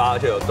货批发，而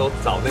且都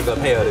找那个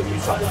配合的渔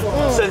船，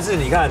甚至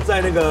你看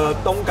在那个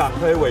东港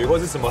黑尾鱼或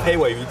是什么黑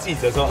尾鱼季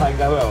节的时候，他应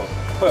该会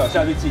有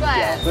下去竞标。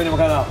所以你有没有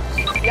看到？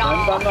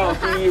南方到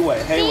第一尾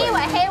黑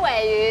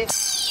尾鱼。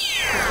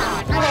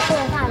它的炖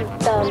饭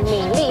的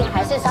米粒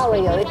还是稍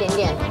微有一点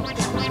点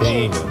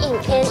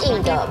偏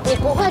硬的，你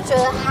不会觉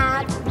得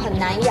它很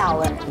难咬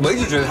哎。我一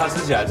直觉得它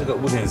吃起来这个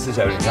目前吃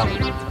起来有点像，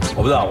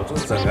我不知道，我就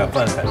整个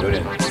饭感觉有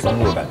点松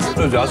露的感觉。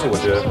最主要是我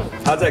觉得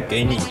它在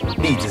给你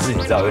粒子是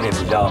你知道有点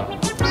比较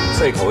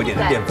脆口一点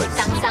的淀粉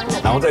质，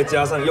然后再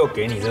加上又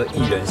给你这个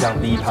薏仁香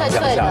第一盘这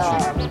样下去，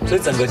所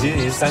以整个其实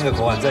你是3个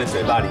口感在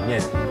嘴巴里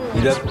面，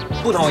你的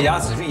不同的牙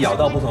齿去咬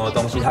到不同的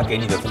东西，它给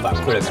你的反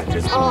馈的感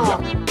觉是不一样。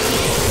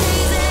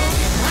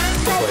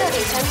在这里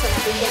生存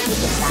时间不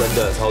简单，真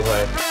的超推。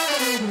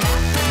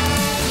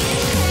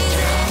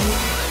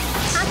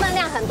它分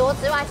量很多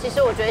之外，其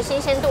实我觉得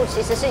新鲜度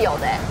其实是有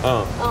的。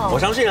我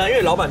相信啊，因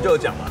为老板就有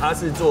讲嘛，他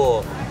是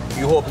做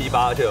鱼货批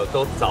发，而且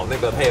都找那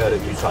个配合的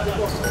渔船。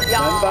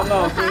南方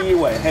到第一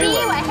尾黑尾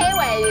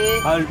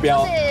鱼，他是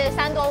标是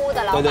三多屋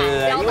的老板。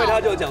对，因为他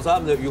就讲说他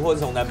们的鱼货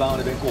是从南方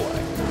那边过来。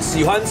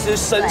喜欢吃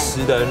生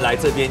食的人来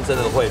这边真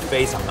的会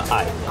非常的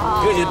爱，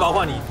因为其实包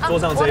括你桌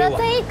上这一碗，我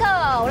的这一个，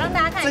我让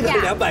大家看一下，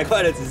这个200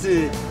块的只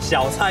是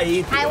小菜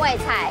一碟，开胃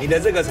菜，你的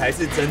这个才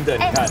是真的。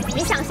你看，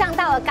你想象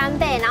到了干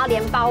贝，然后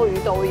连鲍鱼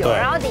都有，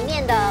然后里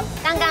面的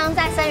刚刚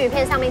在生鱼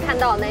片上面看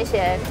到的那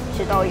些其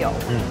实都有。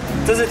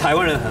这是台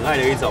湾人很爱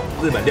的一种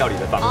日本料理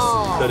的方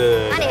式。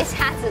对。那你的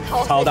虾子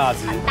头超大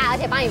只，很大，而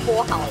且帮你剥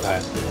好了，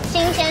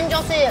新鲜就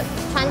是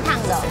穿烫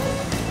的。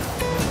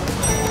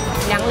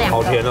凉的，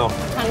好甜哦，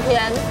很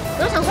甜。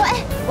我想说，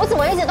我怎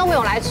么一直都没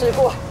有来吃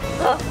过？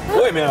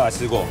我也没有来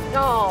吃过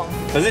哦。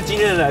可是今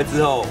天来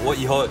之后，我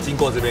以后经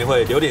过这边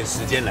会留点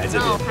时间来这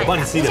边，我帮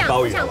你吃一点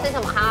鲍鱼。想吃什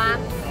么？好啊。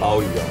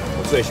鲍鱼哦，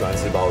我最喜欢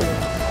吃鲍鱼，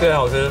最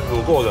好吃卤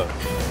过的。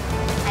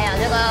还有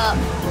这个，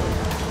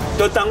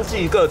就当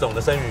季各种的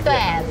生鱼片。对，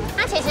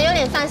它其实有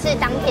点算是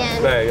当天。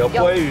对，有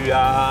鲑鱼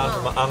啊，什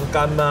么昂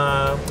干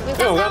啊。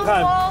因为我刚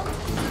看，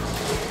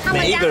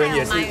每一个人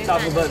也是大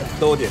部分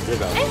都有点这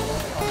个。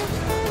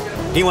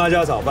樱花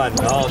虾炒饭，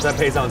然后再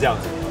配上这样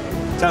子，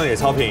这样也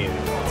超便宜。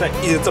再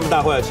一直这么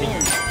大块的青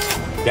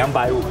鱼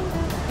，250。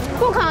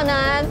不可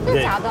能，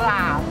是假的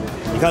啦。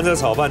你看这个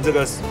炒饭，这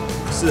个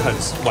是很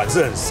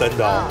深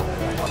的哦，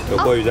有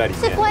鲑鱼在里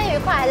面。是鲑鱼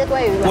块还是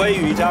鲑鱼卵？鲑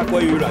鱼加鲑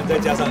鱼卵，再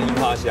加上樱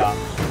花虾。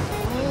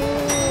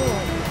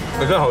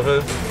真的好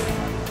吃。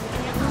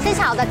是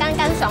炒的干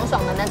干爽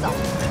爽的那种。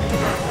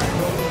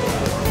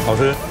好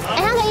吃。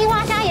哎，它的樱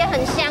花虾也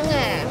很香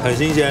哎。很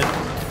新鲜。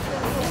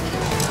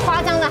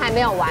夸张的还没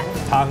有完。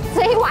汤。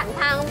这一碗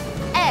汤，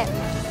哎，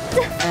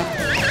这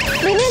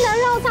里面的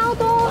肉超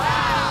多。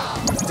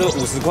这个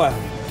50块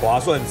划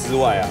算之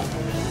外啊，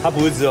它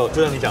不是只有，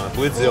就像你讲的，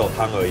不是只有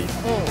汤而已。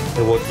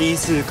我第一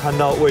次看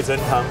到味噌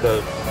汤的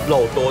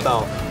肉多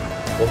到，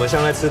我们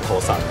像在吃头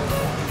鳝。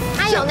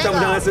它有那个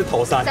像在吃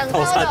头鳝，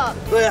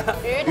对啊，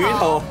鱼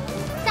头。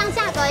这样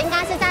价格应该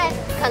是在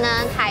可能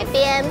海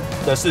边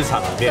的市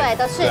场里面，对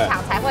的市场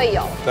才会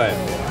有。对，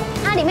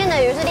它里面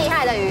的鱼是厉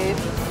害的鱼，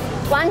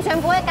完全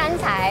不会干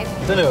柴，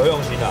真的有用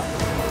心啊。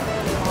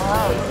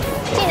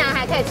竟然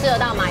还可以吃得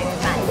到鳗鱼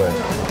饭。对，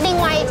另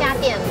外一家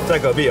店在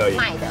隔壁而已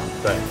卖的。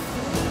对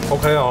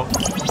 ，OK 哦。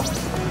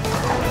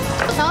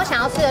有时候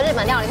想要吃的日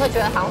本料理会觉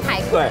得好像太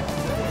贵。对。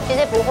其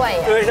实不会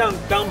耶，因为像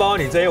刚包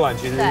你这一碗，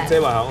其实这一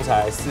碗好像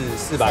才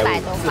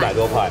400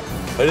多块，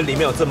可是里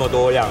面有这么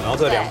多样，然后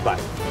这200，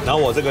然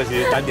后我这个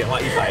其实单点的话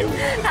150，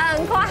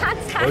很夸张，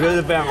我觉得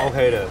是非常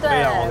OK 的，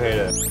非常 OK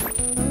的。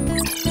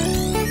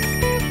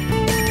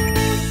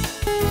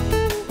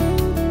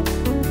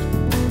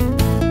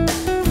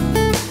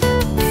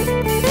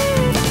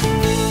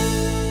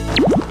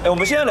我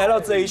们现在来到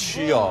这一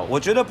区哦，我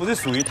觉得不是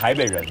属于台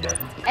北人的，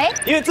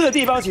因为这个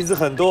地方其实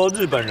很多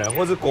日本人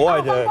或是国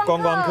外的观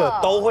光客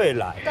都会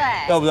来，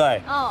对不对？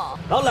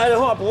然后来的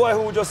话，不外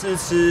乎就是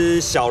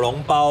吃小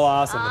笼包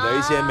啊什么的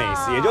一些美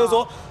食，也就是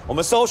说，我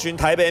们搜寻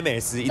台北美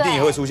食，一定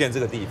也会出现这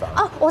个地方。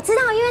哦，我知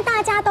道，因为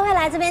大家都会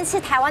来这边吃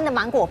台湾的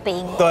芒果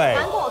冰，对，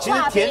芒果其实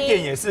甜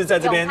点也是在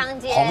这边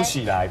红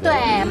起来的，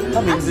对，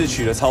它名字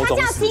取得超中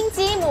式，它叫金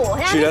鸡母，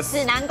取得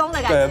指南宫的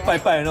感觉，对，拜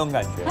拜的那种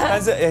感觉。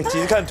但是其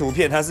实看图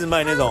片，它是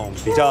卖那种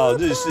比较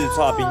日式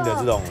剉冰的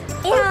这种。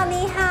你好，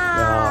你好。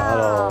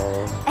Hello。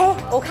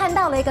我看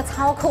到了一个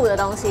超酷的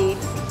东西，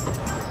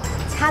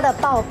它的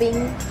刨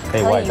冰可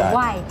以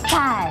外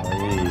带。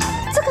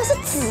这个是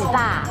纸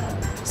吧？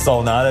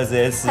手拿的直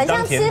接吃，很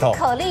像吃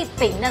可丽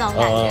饼那种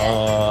感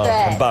觉，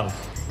对，很棒。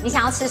你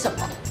想要吃什么？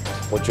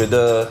我觉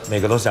得每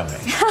个都想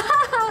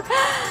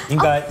应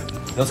该。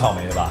有草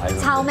莓的吧？还是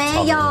草莓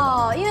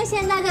有，因为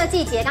现在这个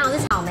季节刚好是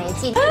草莓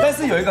季。但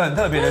是有一个很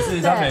特别的是，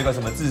他们有一个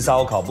什么炙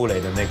烧烤布蕾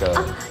的那个，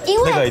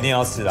那个一定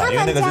要吃啦，因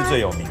为那个是最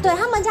有名的。对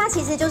他们家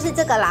其实就是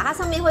这个啦，它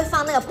上面会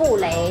放那个布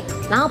蕾，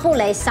然后布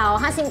蕾烧，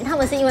他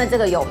们是因为这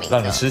个有名，让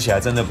你吃起来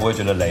真的不会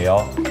觉得雷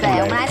哦。对，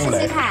我们来试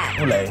试看。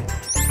布蕾。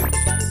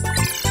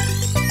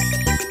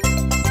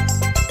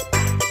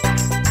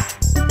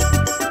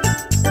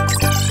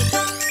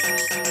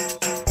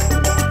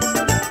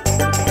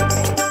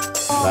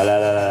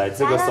来，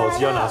这个手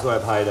机要拿出来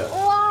拍的。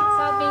哇，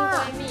烧冰闺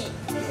蜜，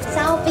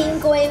烧冰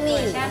闺蜜，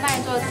现在帮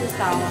你做吃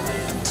烧吗？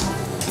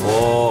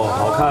哦，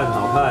好看。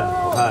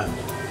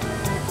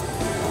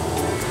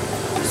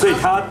所以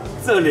它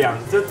这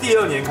第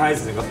2年开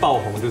始整个爆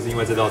红，就是因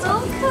为这道产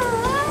品。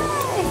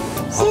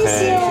好可爱，谢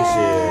谢。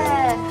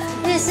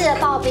日式的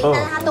刨冰，但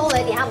是它多了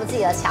一点他们自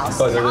己的巧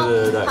思，然后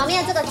旁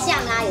边的这个酱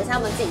啊也是他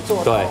们自己做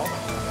的。对。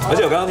而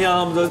且我刚刚听到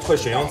他们都会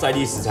选用在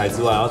地食材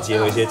之外，然后结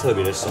合一些特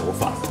别的手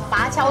法，把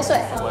它敲碎。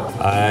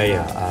哎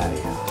呀，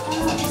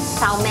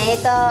草莓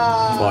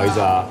的。不好意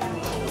思啊，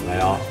来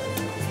哦。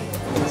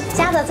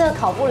加的这个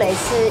烤布蕾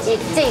吃一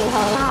定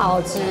很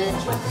好吃，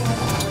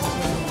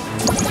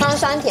酸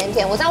酸甜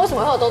甜。我知道为什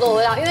么会有多多的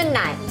味道，因为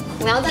奶，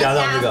然后再加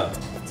这个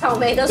草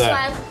莓的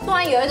酸，突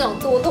然有一种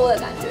多多的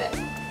感觉，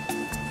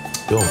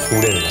有种初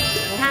恋的感觉。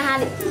你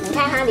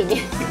看它里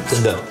面，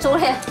真的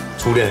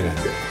初恋的感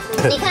觉。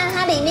你看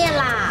它里面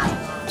啦，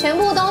全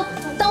部都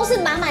是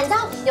满满。你知道，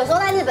有时候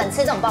在日本吃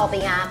这种刨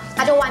冰啊，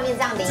它就外面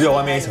这样淋，只有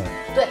外面一层。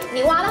对，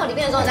你挖到里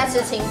面的时候，你在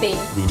吃清冰。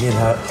里面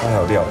它还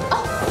有料的，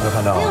有没有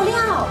看到？还有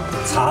料。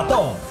茶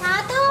冻。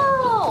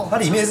它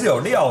里面是有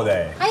料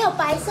的，还有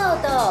白色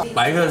的。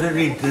白色是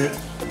荔枝，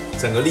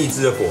整个荔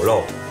枝的果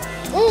肉。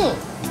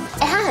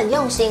它很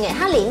用心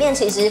它里面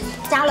其实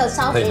加了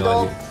超级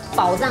多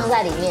宝藏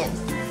在里面。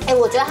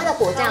我觉得它的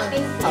果酱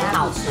很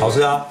好吃。好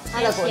吃啊！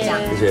它的果酱。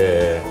谢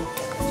谢。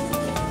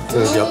这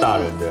个比较大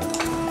人的，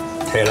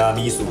提拉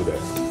米苏的。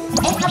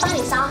它帮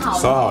你烧好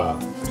了。烧好了。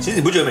其实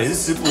你不觉得每次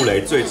吃布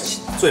蕾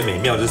最美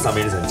妙就是上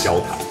面那层焦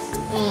糖？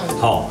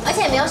好。而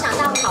且没有想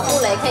到烤布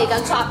蕾可以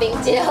跟剉冰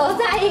结合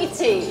在一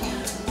起，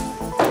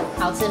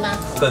好吃吗？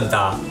更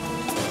搭。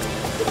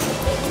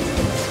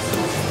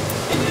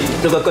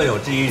这个更有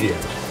记忆点，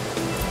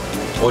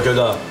我觉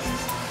得。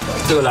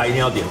这个来一定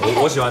要点，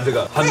我喜欢这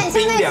个很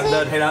冰凉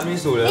的提拉米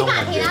苏的那种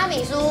感觉。你把提拉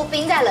米苏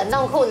冰在冷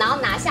冻库，然后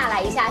拿下来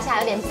一下下，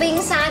有点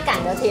冰沙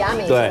感的提拉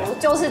米苏，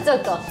就是这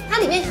个。它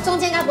里面中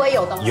间应该不会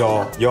有东西。有，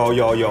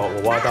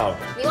我挖到了。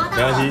你挖到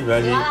了？没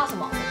关系。你挖到什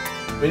么？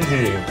冰淇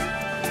淋。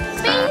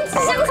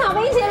香草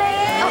冰淇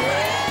淋。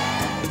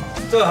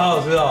这个好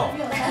好吃哦，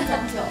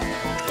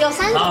有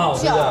3种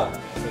酒，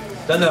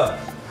真的。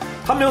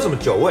它没有什么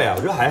酒味啊，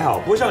我觉得还好，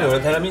不会像有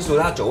人台南民俗，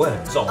它酒味很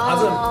重，它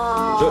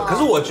这可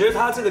是我觉得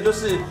它这个就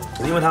是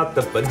因为它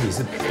的本体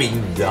是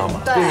冰，你知道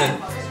吗？变成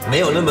没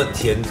有那么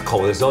甜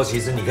口的时候，其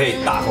实你可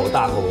以大口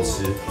大口的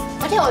吃。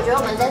而且我觉得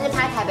我们这次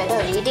拍台北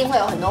特辑，一定会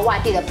有很多外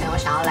地的朋友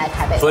想要来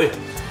台北，所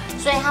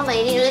以他们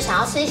一定就是想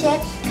要吃一些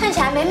看起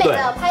来美美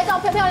的，拍照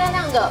漂漂亮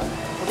亮的。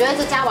我觉得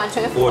这家完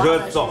全符合。我觉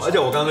得重，而且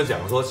我刚刚就讲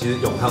说，其实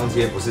永康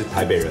街不是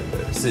台北人的，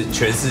是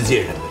全世界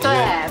人的。对，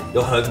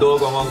有很多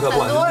观光客，不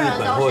管是日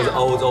本或者是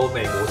欧洲、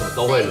美国什么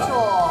都会来。没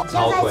错，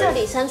现在在这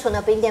里生存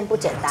的冰店不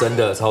简单，真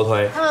的超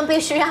推。他们必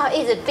须要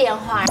一直变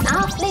化。然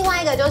后另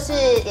外一个就是，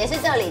也是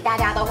这里大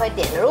家都会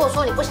点的。如果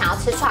说你不想要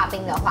吃剉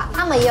冰的话，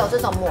他们也有这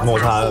种抹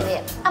茶系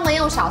列，他们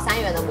用小3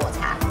元的抹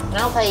茶，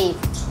然后可以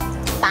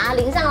把它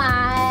淋上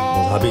来。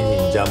抹茶冰淇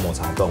淋加抹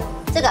茶冻。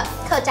这个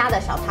客家的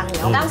小汤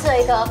圆，我刚吃了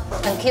一个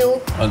很 Q，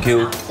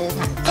 试试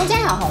看。中间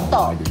还有红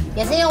豆，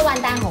也是用万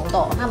丹红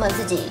豆，他们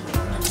自己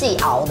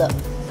熬的，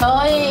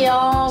可以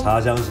哦。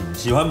茶香型，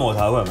喜欢抹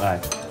茶会很爱。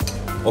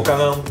我刚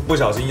刚不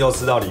小心又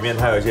吃到里面，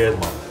它有一些什么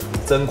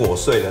榛果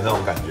碎的那种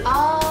感觉。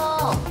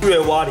哦。月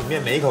蛙里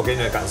面每一口给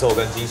你的感受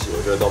跟惊喜，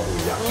我觉得都不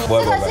一样。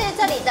这个是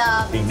这里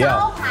的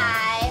招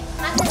牌，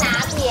它是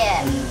拿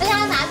铁，而且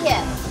它拿铁。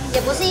也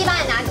不是一般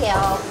的拿铁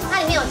哦，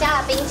它里面有加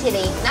了冰淇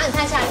淋，然后你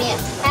看下面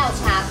还有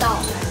茶冻。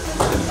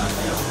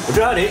我觉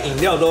得它连饮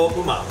料都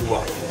不马虎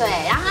啊。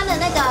对，然后它的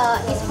那个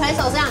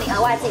espresso 是让你额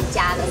外自己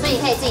加的，所以你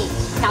可以自己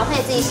调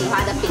配自己喜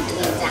欢的比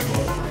例这样。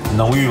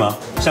浓郁吗？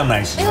像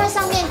奶昔？因为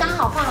上面刚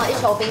好放了一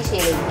球冰淇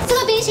淋，这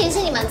个冰淇淋是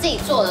你们自己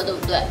做的，对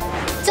不对？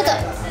这个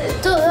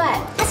对不对？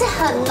它是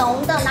很浓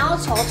的，然后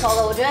稠稠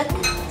的，我觉得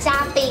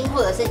加冰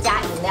或者是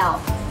加饮料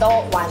都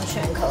完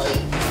全可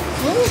以。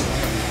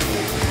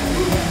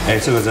哎，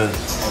这个真的，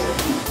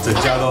整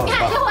家都很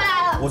棒。又回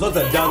来了。我说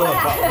整家都很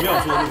棒，我没有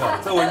说这个，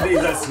这我一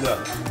直在吃了。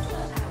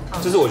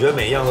就是我觉得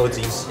每一样都是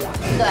惊喜啊。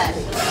对，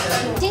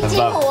金鸡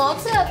母哦，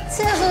吃了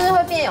是不是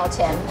会变有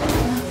钱？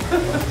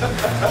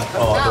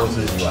哦，多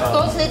吃以外，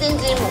多吃金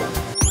鸡母。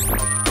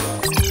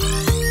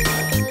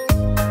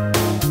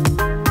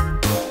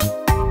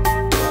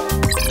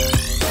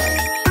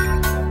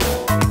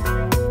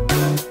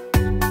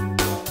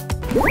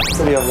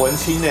这里很文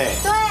青哎。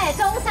对，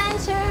中山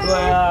区。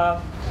对啊。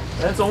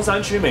但中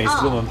山区美食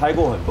我们拍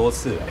过很多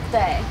次哎。对。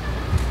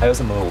还有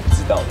什么我不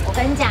知道的？我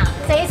跟你讲，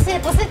这一次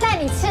不是带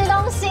你吃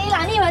东西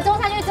啦，你以为中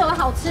山区只有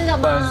好吃的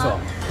吗？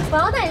我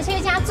要带你去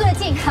一家最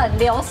近很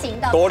流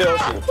行的多流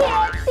行拍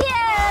贴店。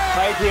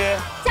拍贴。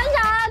香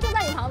肠就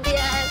在你旁边。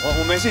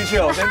我没兴趣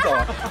了，我先走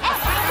了。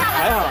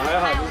还好，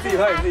你自己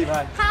拍。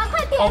好，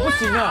快点。哦，不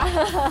行啊，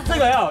这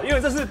个要，因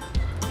为这是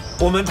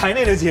我们台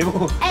内的节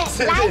目。哎，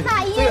来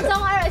吧，1月中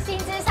2新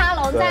之沙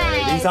龙在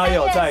林莎也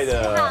有在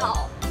的。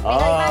每个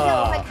礼拜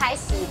6会开始。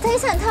这一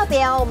次很特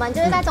别哦，我们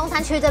就是在中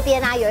山区这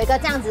边啊，有一个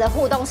这样子的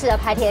互动式的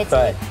拍贴机，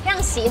让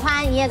喜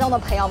欢营业中的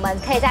朋友们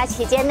可以在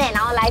期间内，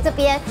然后来这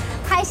边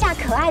拍下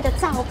可爱的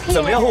照片。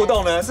怎么样互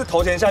动呢？是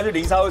投钱下去，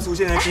林莎会出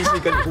现在机器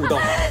跟你互动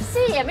吗？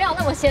是也没有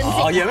那么先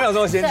进，也没有这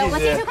么先进。对，我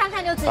们进去看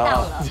看就知道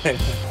了。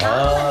然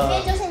后里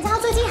面就是你知道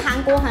最近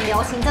韩国很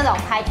流行这种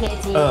拍贴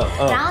机，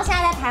然后现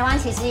在在台湾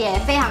其实也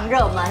非常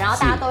热门，然后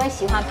大家都会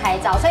喜欢拍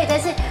照，所以这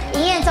次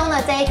营业中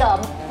的这个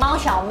猫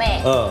小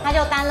妹，她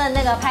就担任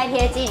那个拍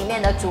贴机里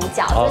面的主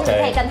角，就是你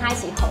可以跟她一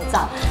起合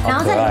照。然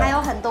后这里还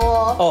有很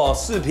多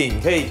饰品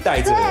可以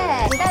带着。对，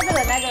你带这个，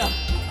带这个，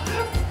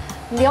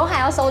刘海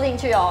要收进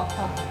去哦。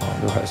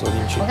刘海收进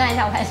去。我看一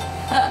下，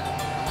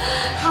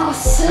好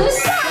时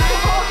尚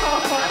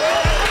哦！可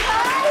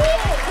以，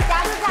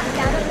夹就这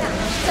样。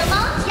什么？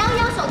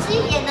摇手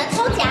机也能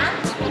抽奖？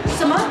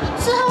什么？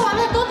吃喝玩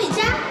乐多比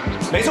价？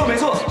没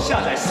错，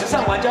下载时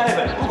尚玩家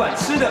App， 不管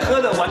吃的、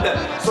喝的、玩的，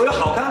所有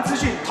好康资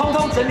讯通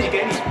通整理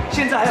给你。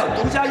现在还有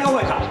独家优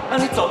惠卡，让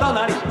你走到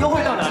哪里优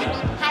惠到哪里，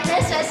还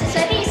能随时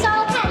随地收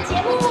看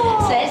节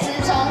目，随时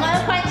重温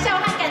欢笑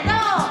和感动。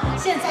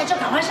现在就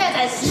赶快下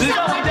载时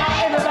尚玩家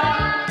App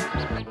吧！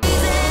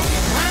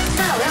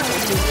它有让你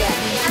体验，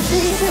它吃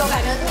进去有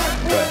感觉，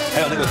对，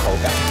还有那个口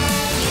感。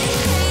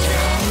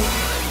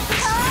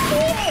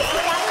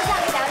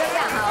夹就这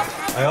样，好。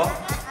哎呦。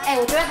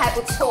我觉得还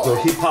不错，有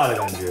hip hop 的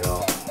感觉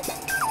哦。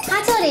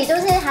它这里就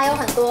是还有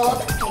很多，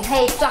你可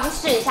以装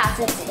饰一下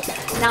自己，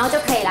然后就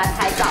可以来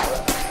拍照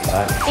了。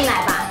来，进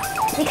来吧。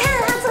你看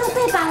它这个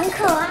背板很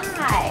可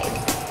爱，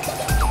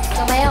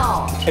有没有？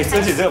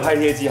而且这个拍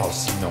贴机好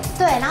新哦。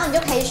对，然后你就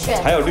可以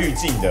选，还有滤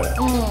镜的。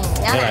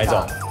你要哪一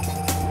种？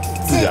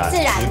自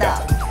然的。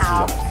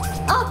好。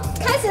哦，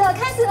开始了。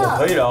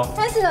可以了。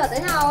开始了，等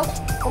一下哦，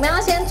我们要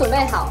先准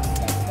备好。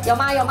有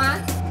吗？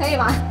可以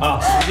吗？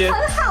时间。很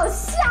好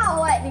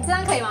笑哎，你这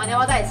样可以吗？你要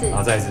不要再一次？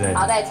好，再一次。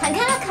好，再一次。你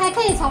看它还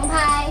可以重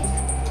拍。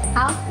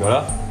好。有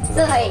了。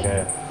这可以。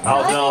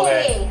好，真的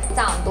OK。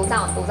独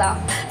照，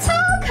超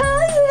可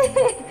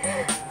以。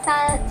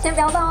3，先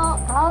不要动哦。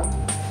好。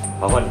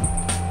好，换你。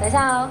等一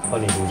下哦。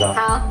换你独照。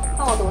好，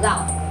换我独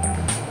照。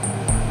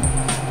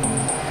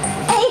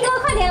一哥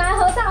快点来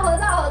合照。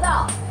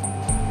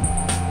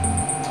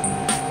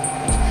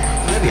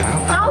脸还要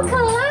大。好可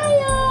爱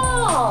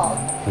哟，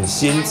很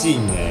先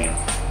进哎，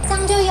这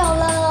样就有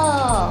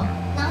了，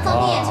然后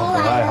照片也出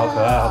来了，好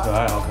可爱，好可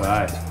爱，好可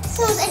爱。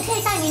是不是？可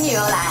以带你女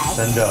儿来，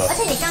真的。而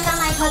且你刚刚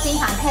那一颗金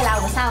盘可以来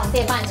我们沙龙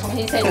店帮你重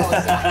新吹过一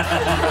下。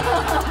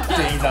一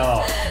人一张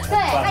哦。对，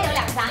它有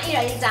2张，一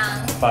人1张。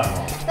棒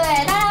哦。对，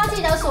大家要记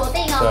得锁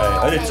定哦。对，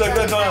而且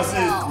更重要的是，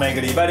每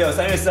个礼拜六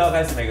，3月4号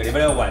开始，每个礼拜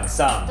六晚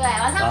上。对，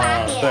晚上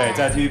8点。对，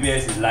在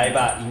TVBS 来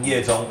吧营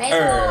业中。没错，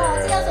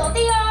记得锁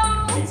定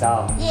哦。林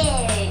莎。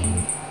耶。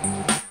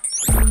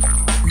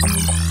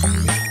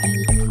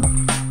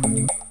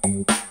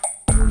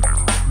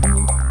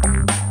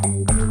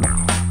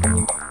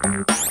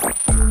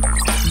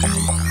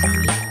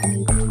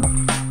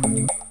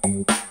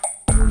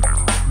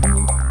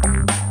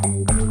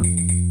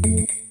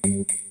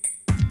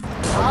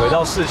回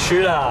到市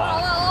区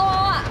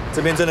啦，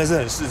这边真的是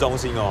很市中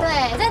心哦。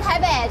对，在台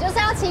北就是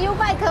要骑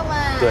U-Bike 嘛。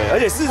对，而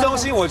且市中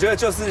心我觉得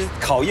就是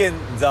考验，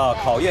你知道，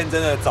考验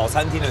真的早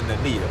餐厅的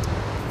能力了。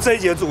这一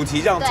集的主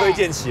题这样推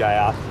荐起来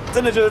啊，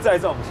真的就是在这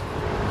种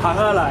行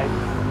啊来，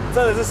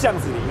真的是巷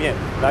子里面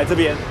来这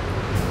边。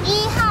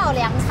1号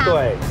粮仓。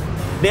对，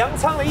粮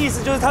仓的意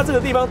思就是它这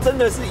个地方真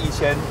的是以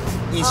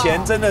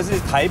前真的是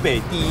台北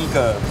第一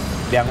个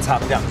粮仓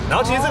这样子。然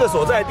后其实这个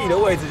所在地的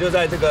位置就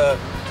在这个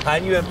台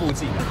安医院附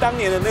近，当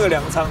年的那个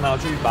粮仓，然后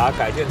去把它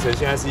改建成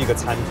现在是一个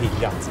餐厅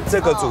这样子。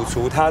这个主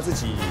厨他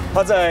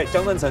在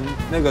江镇城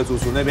那个主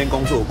厨那边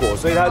工作过，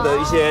所以他的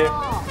一些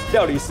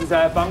料理食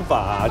材方法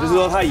啊，就是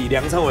说他以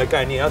粮仓为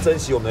概念，要珍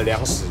惜我们的粮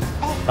食，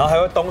然后还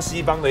有东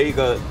西方的一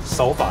个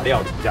手法料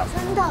理这样。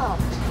真的。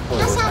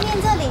它下面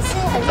这里是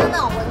很像那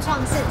种文创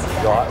市集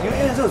的。有啊，因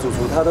为这个主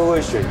厨他都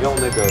会选用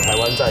那个台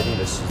湾在地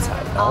的食材，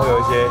然后有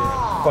一些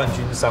冠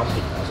军商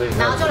品啊，所以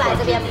然后就来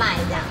这边卖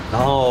这样。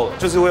然后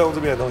就是会用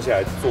这边的东西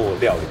来做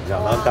料理这样，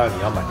然后当然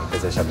你要买，你可以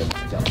在下面买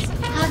这样子。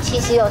它其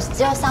实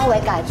只有稍微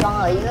改装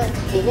而已，因为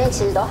里面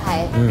其实都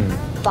还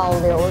保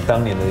留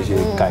当年的一些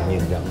概念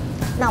这样。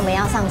那我们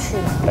要上去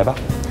吗？来吧。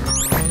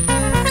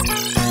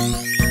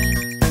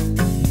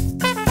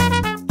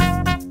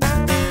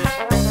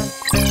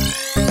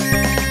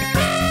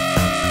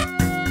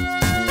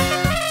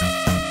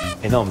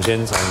那我们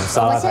先从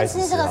沙拉开始。我们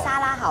先吃这个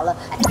沙拉好了。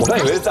我刚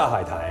以为是炸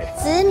海苔。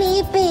紫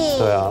米饼。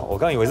对啊，我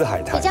刚以为是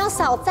海苔。比较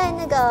少在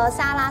那个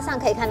沙拉上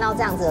可以看到这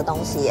样子的东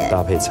西耶。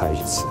搭配菜一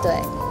起吃。对，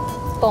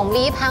蹦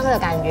米汤的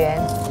感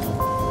觉。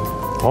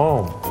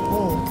哦。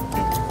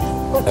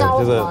不知道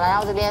为什么来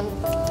到这边，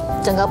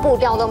整个步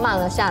调都慢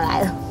了下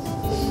来了。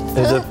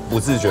但是不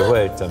自觉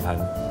会整盘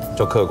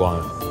就嗑光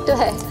了。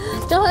对，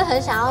就会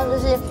很想要就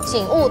是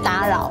请勿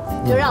打扰，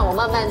就让我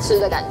慢慢吃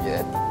的感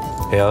觉。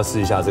也要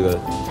试一下这个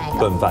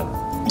炖饭。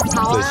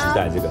好啊，最期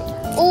待这个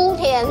乌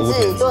田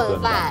子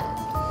炖饭。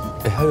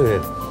哎，它有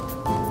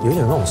点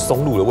那种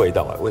松露的味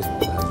道哎，为什么？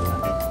真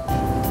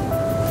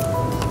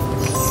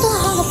的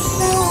好好吃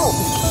哦！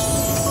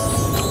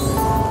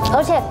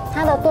而且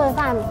它的炖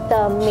饭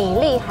的米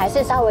粒还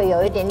是稍微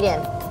有一点点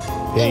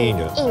偏硬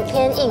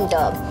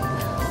的，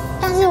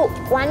但是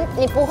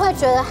你不会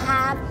觉得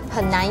它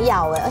很难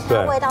咬哎，而且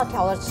它味道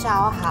调得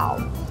超好。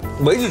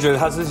我一直觉得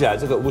它吃起来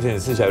这个乌田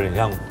子吃起来有点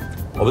像。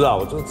我不知道，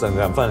我就整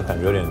个饭感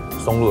觉有点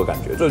松露的感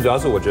觉，最主要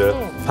是我觉得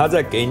它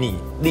在给你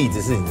栗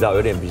子是你知道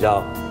有点比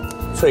较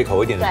脆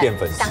口一点的淀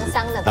粉丝，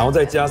然后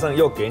再加上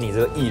又给你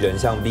这个薏仁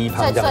像 V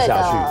汤这样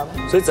下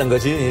去，所以整个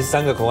其实你是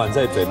3个口感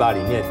在嘴巴里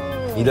面，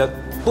你的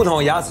不同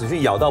的牙齿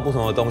去咬到不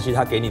同的东西，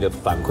它给你的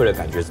反馈的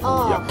感觉是不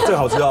一样，最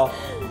好吃哦。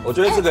我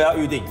觉得这个要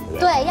预定，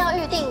对，要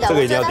预定的，这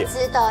个一定要点，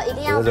值得，一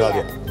定要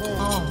点。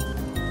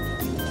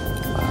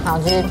好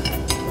吃，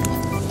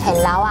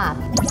很捞啊。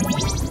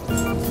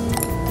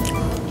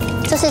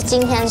这是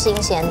今天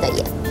新鲜的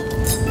耶，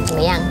怎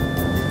么样？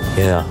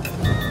天啊，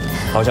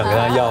好想跟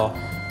他要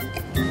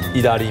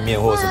意大利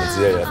面或者什么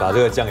之类的，把这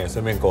个酱也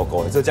顺便勾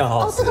勾。这酱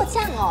好好吃。哦，这个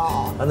酱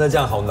哦，它那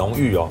酱好浓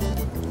郁哦，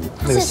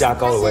那个虾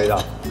膏的味道。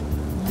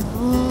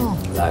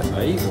来，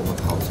我们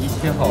烤鸡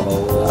切好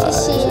喽，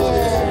谢谢。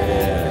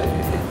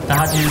那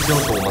它其实就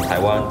是我们台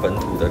湾本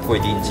土的贵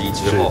丁鸡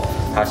之后，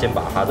它先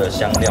把它的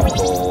香料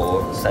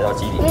都塞到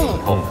鸡里面以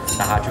后，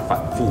让它去反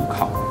复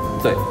烤。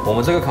对，我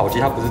们这个烤鸡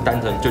它不是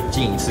单纯就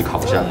进一次烤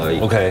箱而已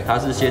 ，OK， 它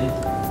是先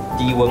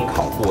低温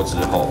烤过之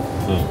后，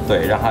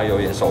对，让它有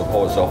点熟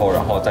透的时候，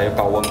然后再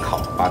高温烤，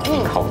把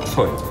皮烤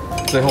脆，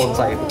最后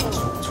再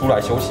出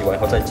来休息完以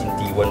后再进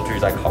低温继续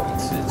再烤一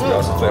次，主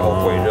要是最后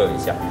回热一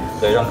下，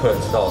对，让客人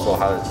知道说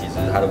其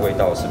实它的味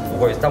道是不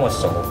会那么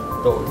熟，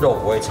肉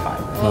不会柴，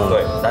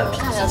对，但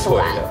皮是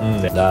脆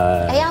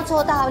的，来，要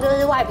做到就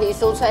是外皮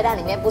酥脆但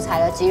里面不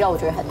柴的鸡肉，我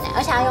觉得很难，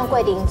而且要用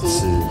贵丁鸡，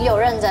有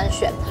认真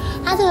选。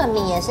它这个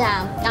米也是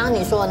啊，刚刚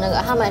你说的那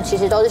个，他们其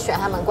实都是选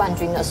他们冠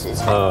军的食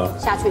材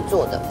下去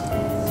做的。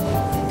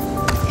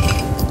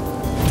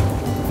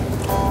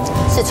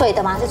是脆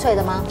的吗？是脆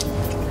的吗？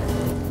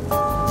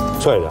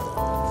脆的。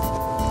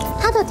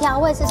它的调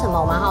味是什么？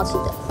我蛮好奇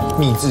的。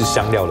秘制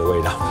香料的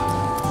味道。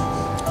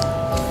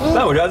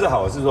但我觉得这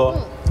好的是说，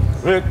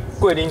因为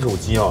贵丁土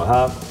鸡哦，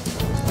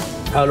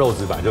它的肉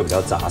质本来就比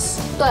较扎实。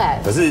对。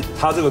可是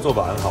它这个做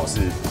法很好，是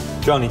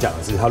就像你讲的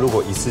是，它如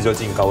果一次就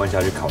进高温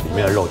下去烤，里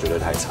面的肉绝对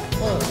太柴。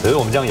可是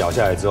我们这样咬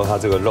下来之后，它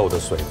这个肉的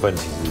水分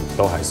其实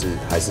都还是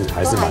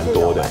蛮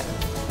多的。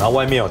然后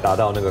外面有达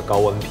到那个高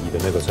温皮的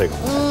那个脆口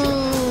感觉。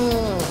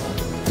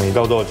每一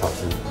道都有巧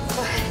思。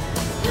对，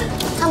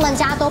他们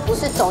家都不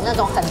是走那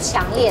种很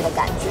强烈的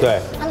感觉，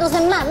对，它都是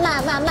慢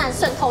慢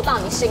渗透到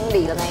你心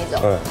里的那一种。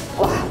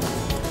哇，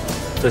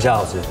这下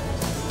好吃，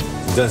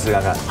你真的试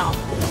看看。好，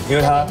因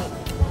为它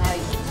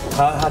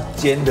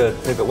煎的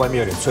那个外面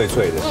有点脆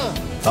脆的，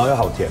然后又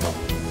好甜哦，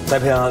再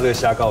配上它这个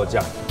虾膏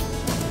酱，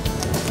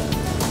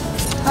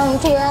很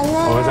甜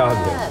呢。我们虾很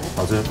甜，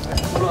好吃。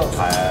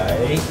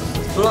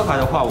猪肋排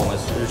的话，我们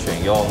是选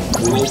用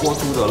胡萝卜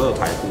猪的肋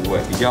排部位，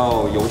比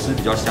较油脂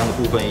比较香的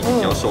部分，以及比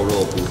较瘦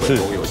肉的部分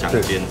都有相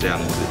间这样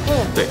子。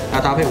对，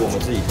那搭配我们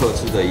自己特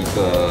制的一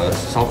个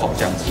烧烤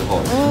酱之后，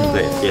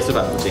对，也是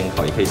反复煎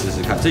烤，也可以试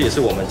试看。这也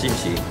是我们近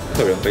期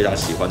客人非常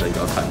喜欢的一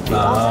道餐点。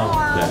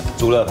对，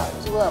猪肋排。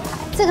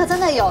这个真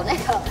的有那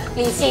个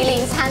米其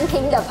林餐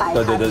厅的排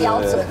盘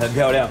标准，很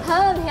漂亮，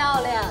很漂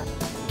亮。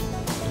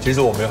其实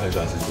我没有很喜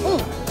欢吃猪肋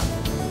排，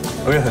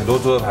因为很多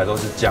猪肋排都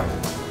是酱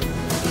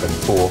很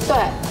多，对，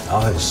然后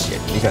很咸，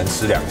你可能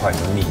吃2块就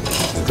腻了。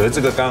可是这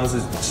个刚刚是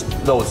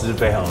肉汁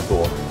非常的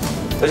多，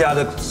而且它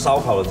的烧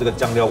烤的这个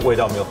酱料味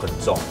道没有很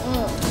重，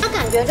它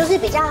感觉就是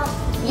比较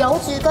油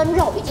脂跟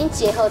肉已经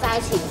结合在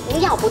一起，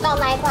你咬不到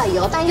那一块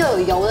油，但又有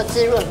油的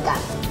滋润感。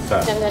对，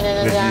你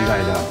继续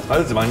看一下，它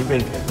的脂肪已经变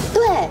甜了。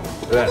对，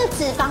那个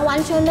脂肪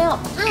完全没有，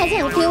它还是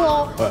很 Q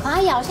哦。把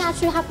它咬下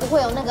去，它不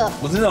会有那个，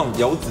不是那种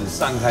油脂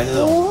散开那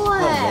种油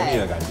腻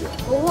的感觉。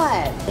不会。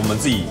我们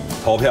自己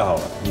投票好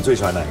了，你最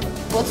喜欢哪一个？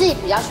我自己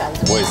比较喜欢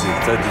这个。我也是，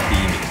这是第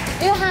1名。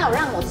因为它有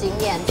让我惊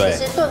艳。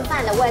其实炖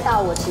饭的味道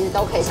我其实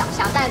都可以想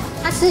象，但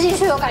它吃进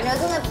去我感觉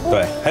真的不一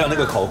样。对，还有那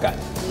个口感。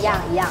一样。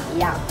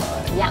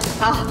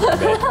好，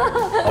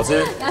好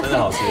吃，真的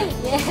好吃。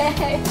耶，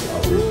好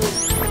吃。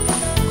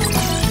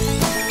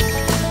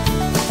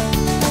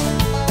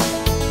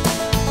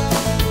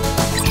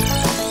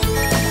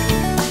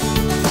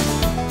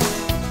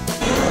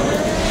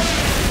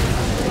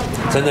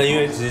真的，因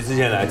为其实之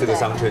前来这个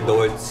商圈都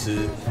会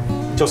吃，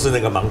就是那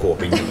个芒果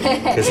冰，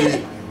可是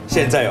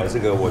现在有这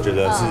个，我觉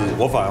得是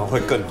我反而会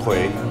更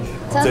推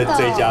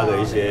这一家的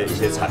一些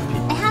产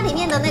品。哎，它里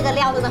面的那个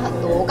料真的很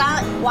多，我刚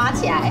刚挖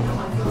起来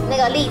那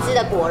个荔枝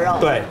的果肉，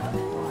对，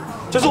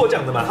就是我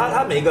讲的嘛，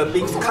它每一个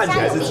冰看起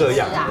来是这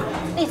样。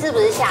荔枝不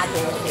是夏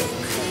天的冰，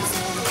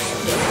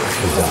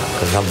是这样，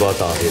可能他们不知道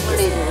找哪边的。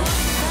荔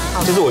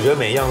枝，就是我觉得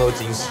每一样都是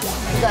惊喜啊。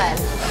对，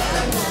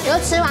你就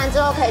吃完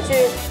之后可以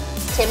去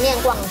前面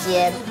逛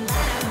街，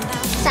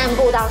散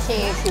步到信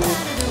义区，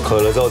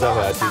渴了之后再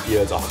回来吃第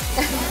2种。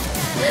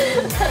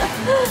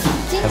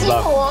金鸡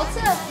母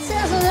吃了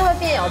是不是会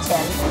变有钱？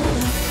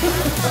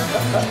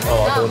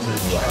哦，多吃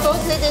几碗。多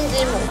吃金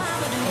鸡母。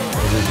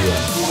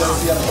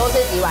多吃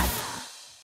几碗。